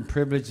honored,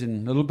 privileged,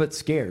 and a little bit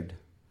scared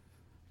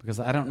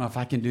because I don't know if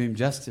I can do him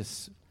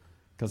justice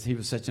because he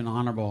was such an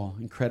honorable,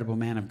 incredible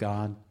man of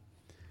God,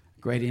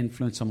 great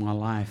influence on my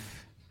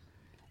life.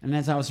 And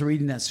as I was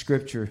reading that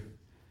scripture,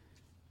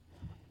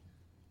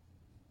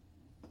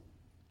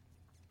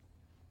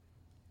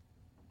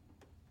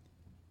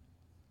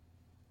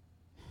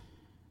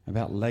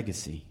 about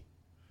legacy,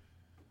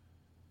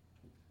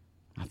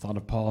 I thought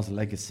of Paul's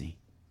legacy.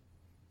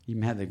 He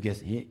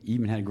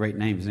even had a great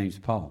name. His name's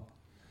Paul.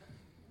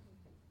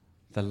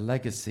 The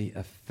legacy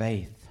of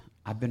faith.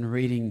 I've been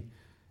reading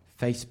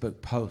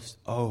Facebook posts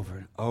over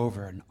and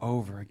over and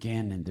over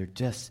again, and they're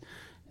just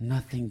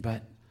nothing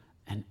but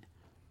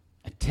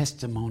a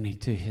testimony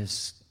to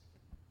his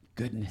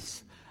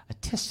goodness, a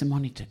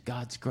testimony to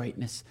God's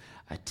greatness,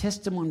 a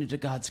testimony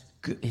to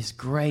his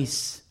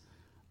grace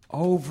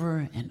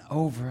over and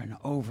over and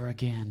over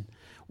again.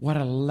 What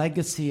a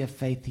legacy of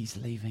faith he's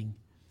leaving.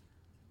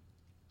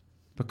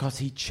 Because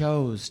he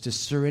chose to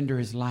surrender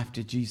his life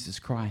to Jesus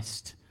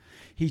Christ.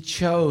 He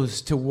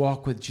chose to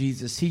walk with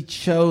Jesus. He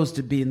chose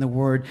to be in the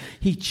Word.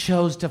 He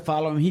chose to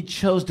follow him. He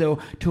chose to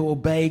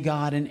obey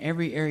God in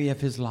every area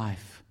of his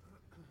life.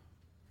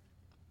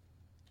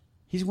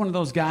 He's one of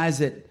those guys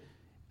that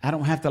I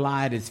don't have to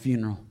lie at his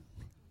funeral.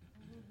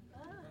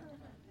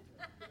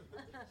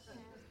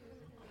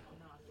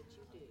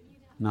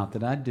 Not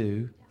that I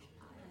do.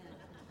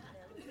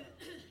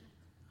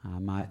 I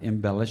might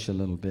embellish a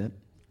little bit.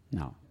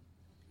 No.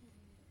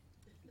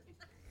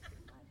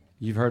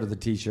 You've heard of the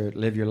T-shirt,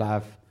 live your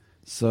life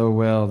so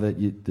well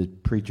that the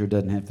preacher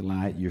doesn't have to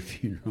lie at your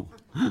funeral.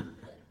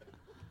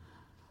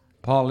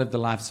 Paul lived the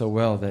life so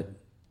well that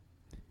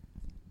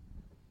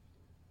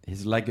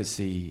his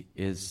legacy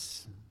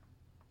is,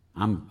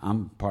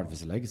 I'm part of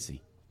his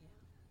legacy.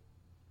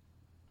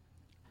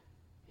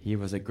 He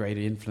was a great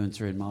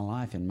influencer in my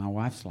life, in my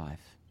wife's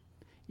life,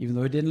 even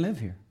though he didn't live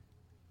here.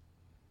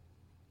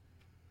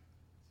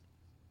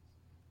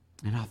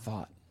 And I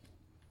thought,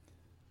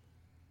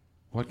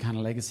 what kind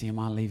of legacy am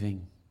I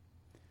leaving?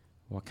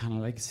 What kind of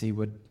legacy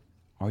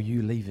are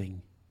you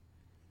leaving?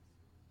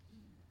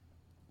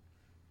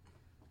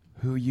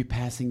 Who are you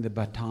passing the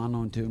baton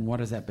on to, and what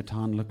does that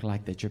baton look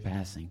like that you're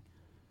passing?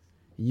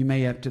 And you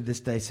may up to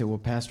this day say, well,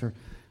 Pastor,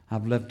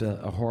 I've lived a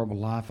horrible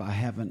life. I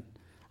haven't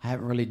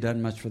really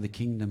done much for the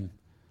kingdom.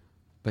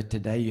 But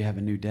today you have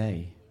a new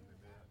day.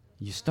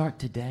 You start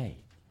today.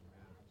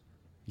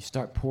 You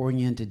start pouring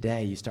in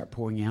today. You start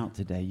pouring out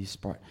today. You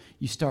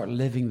start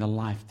living the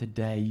life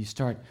today. You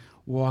start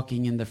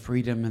walking in the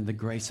freedom and the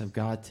grace of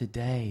God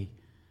today.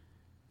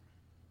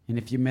 And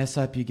if you mess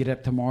up, you get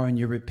up tomorrow and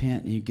you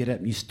repent, and you get up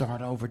and you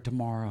start over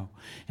tomorrow.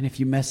 And if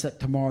you mess up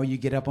tomorrow, you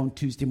get up on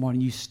Tuesday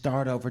morning, you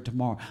start over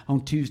tomorrow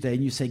on Tuesday,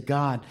 and you say,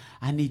 God,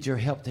 I need your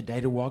help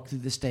today to walk through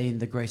this day in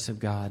the grace of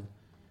God.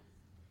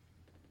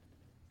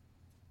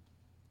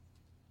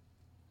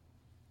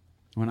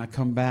 When I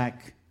come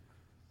back,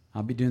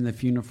 I'll be doing the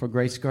funeral for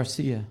Grace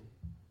Garcia.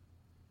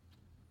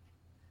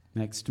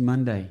 next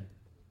Monday.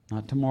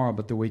 Not tomorrow,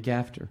 but the week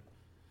after.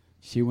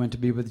 She went to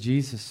be with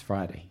Jesus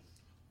Friday.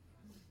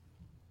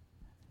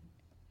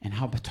 And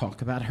I'll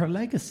talk about her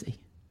legacy.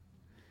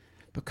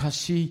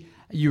 Because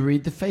you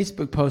read the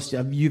Facebook post,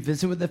 you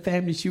visit with the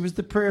family. She was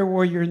the prayer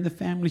warrior in the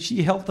family.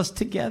 She held us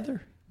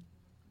together.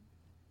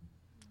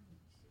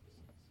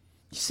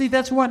 You see,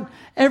 that's what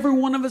every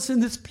one of us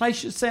in this place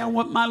should say, I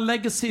want my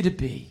legacy to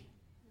be.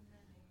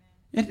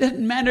 It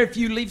doesn't matter if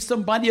you leave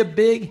somebody a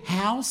big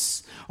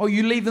house or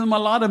you leave them a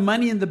lot of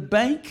money in the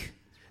bank.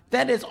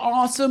 That is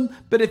awesome.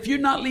 But if you're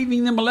not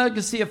leaving them a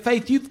legacy of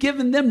faith, you've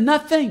given them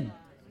nothing.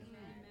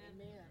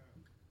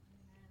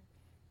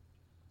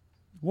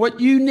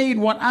 What you need,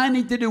 what I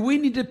need to do, we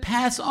need to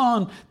pass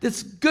on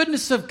this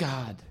goodness of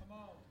God.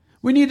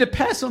 We need to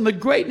pass on the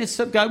greatness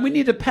of God. We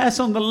need to pass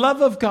on the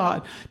love of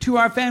God to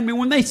our family.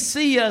 When they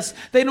see us,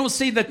 they don't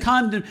see the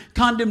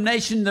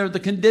condemnation or the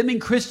condemning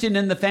Christian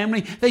in the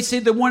family. They see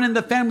the one in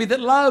the family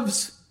that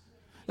loves.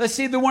 They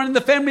see the one in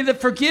the family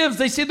that forgives.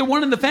 They see the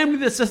one in the family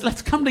that says,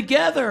 let's come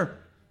together.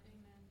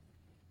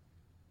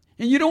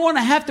 And you don't want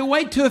to have to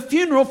wait to a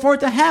funeral for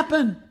it to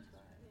happen.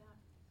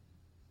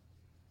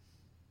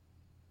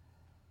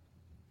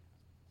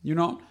 You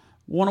don't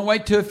want to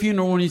wait to a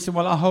funeral when you say,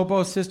 well, I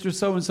hope sister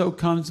so-and-so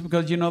comes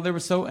because, they were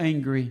so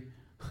angry.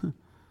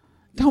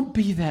 Don't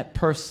be that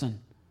person.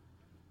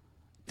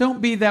 Don't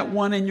be that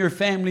one in your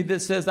family that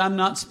says, I'm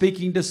not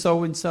speaking to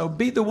so-and-so.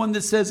 Be the one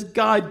that says,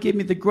 God, give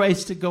me the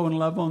grace to go and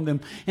love on them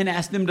and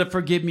ask them to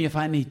forgive me if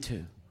I need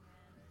to.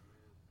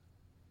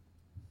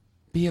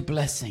 Be a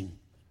blessing.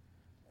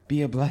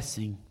 Be a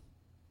blessing.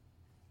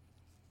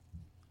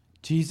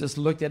 Jesus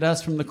looked at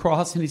us from the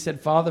cross and he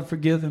said, Father,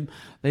 forgive them.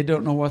 They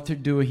don't know what they're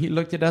doing. He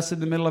looked at us in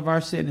the middle of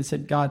our sin and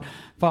said, God,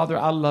 Father,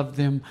 I love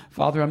them.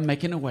 Father, I'm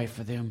making a way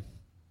for them.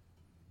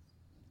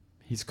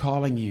 He's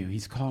calling you.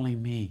 He's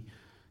calling me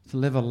to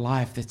live a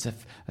life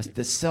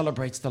that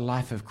celebrates the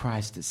life of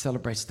Christ, that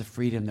celebrates the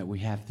freedom that we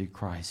have through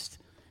Christ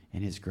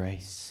and His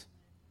grace.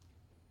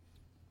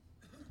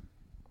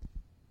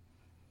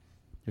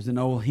 There's an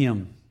old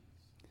hymn,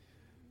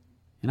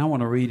 and I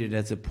want to read it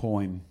as a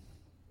poem.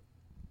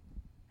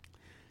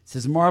 It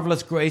says,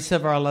 marvelous grace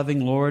of our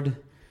loving Lord,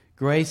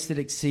 grace that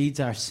exceeds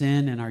our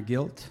sin and our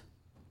guilt,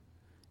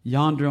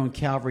 yonder on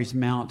Calvary's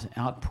mount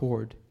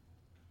outpoured,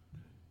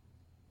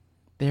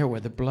 there where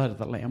the blood of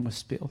the Lamb was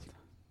spilled.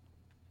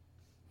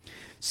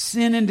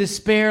 Sin and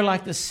despair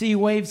like the sea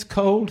waves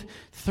cold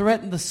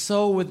threaten the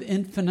soul with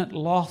infinite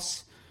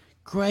loss.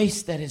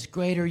 Grace that is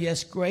greater,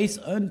 yes, grace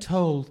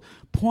untold,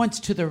 points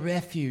to the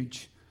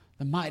refuge,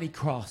 the mighty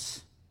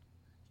cross.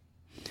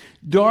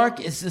 Dark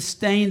is the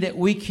stain that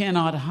we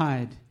cannot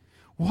hide.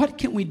 What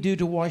can we do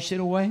to wash it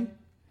away?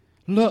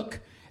 Look,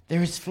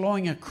 there is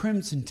flowing a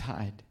crimson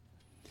tide.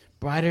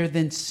 Brighter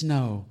than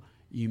snow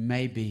you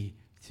may be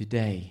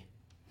today.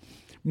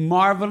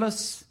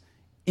 Marvelous,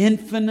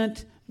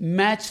 infinite,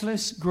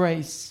 matchless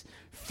grace,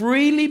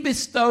 freely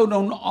bestowed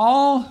on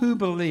all who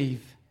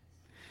believe.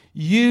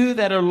 You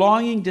that are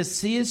longing to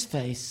see His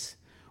face,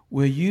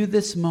 will you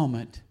this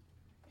moment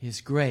His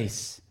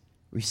grace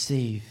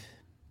receive?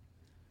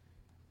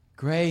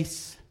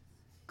 Grace,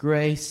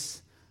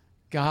 grace,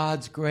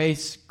 God's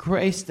grace,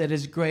 grace that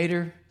is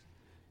greater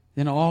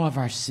than all of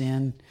our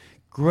sin,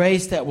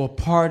 grace that will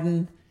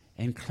pardon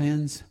and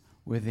cleanse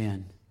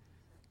within.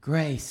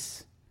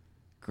 Grace,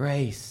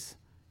 grace,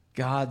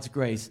 God's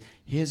grace.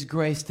 His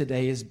grace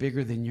today is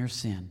bigger than your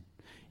sin.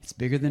 It's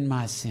bigger than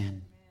my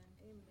sin.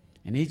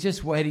 And He's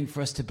just waiting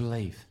for us to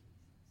believe.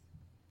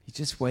 He's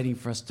just waiting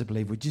for us to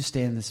believe. Would you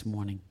stand this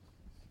morning?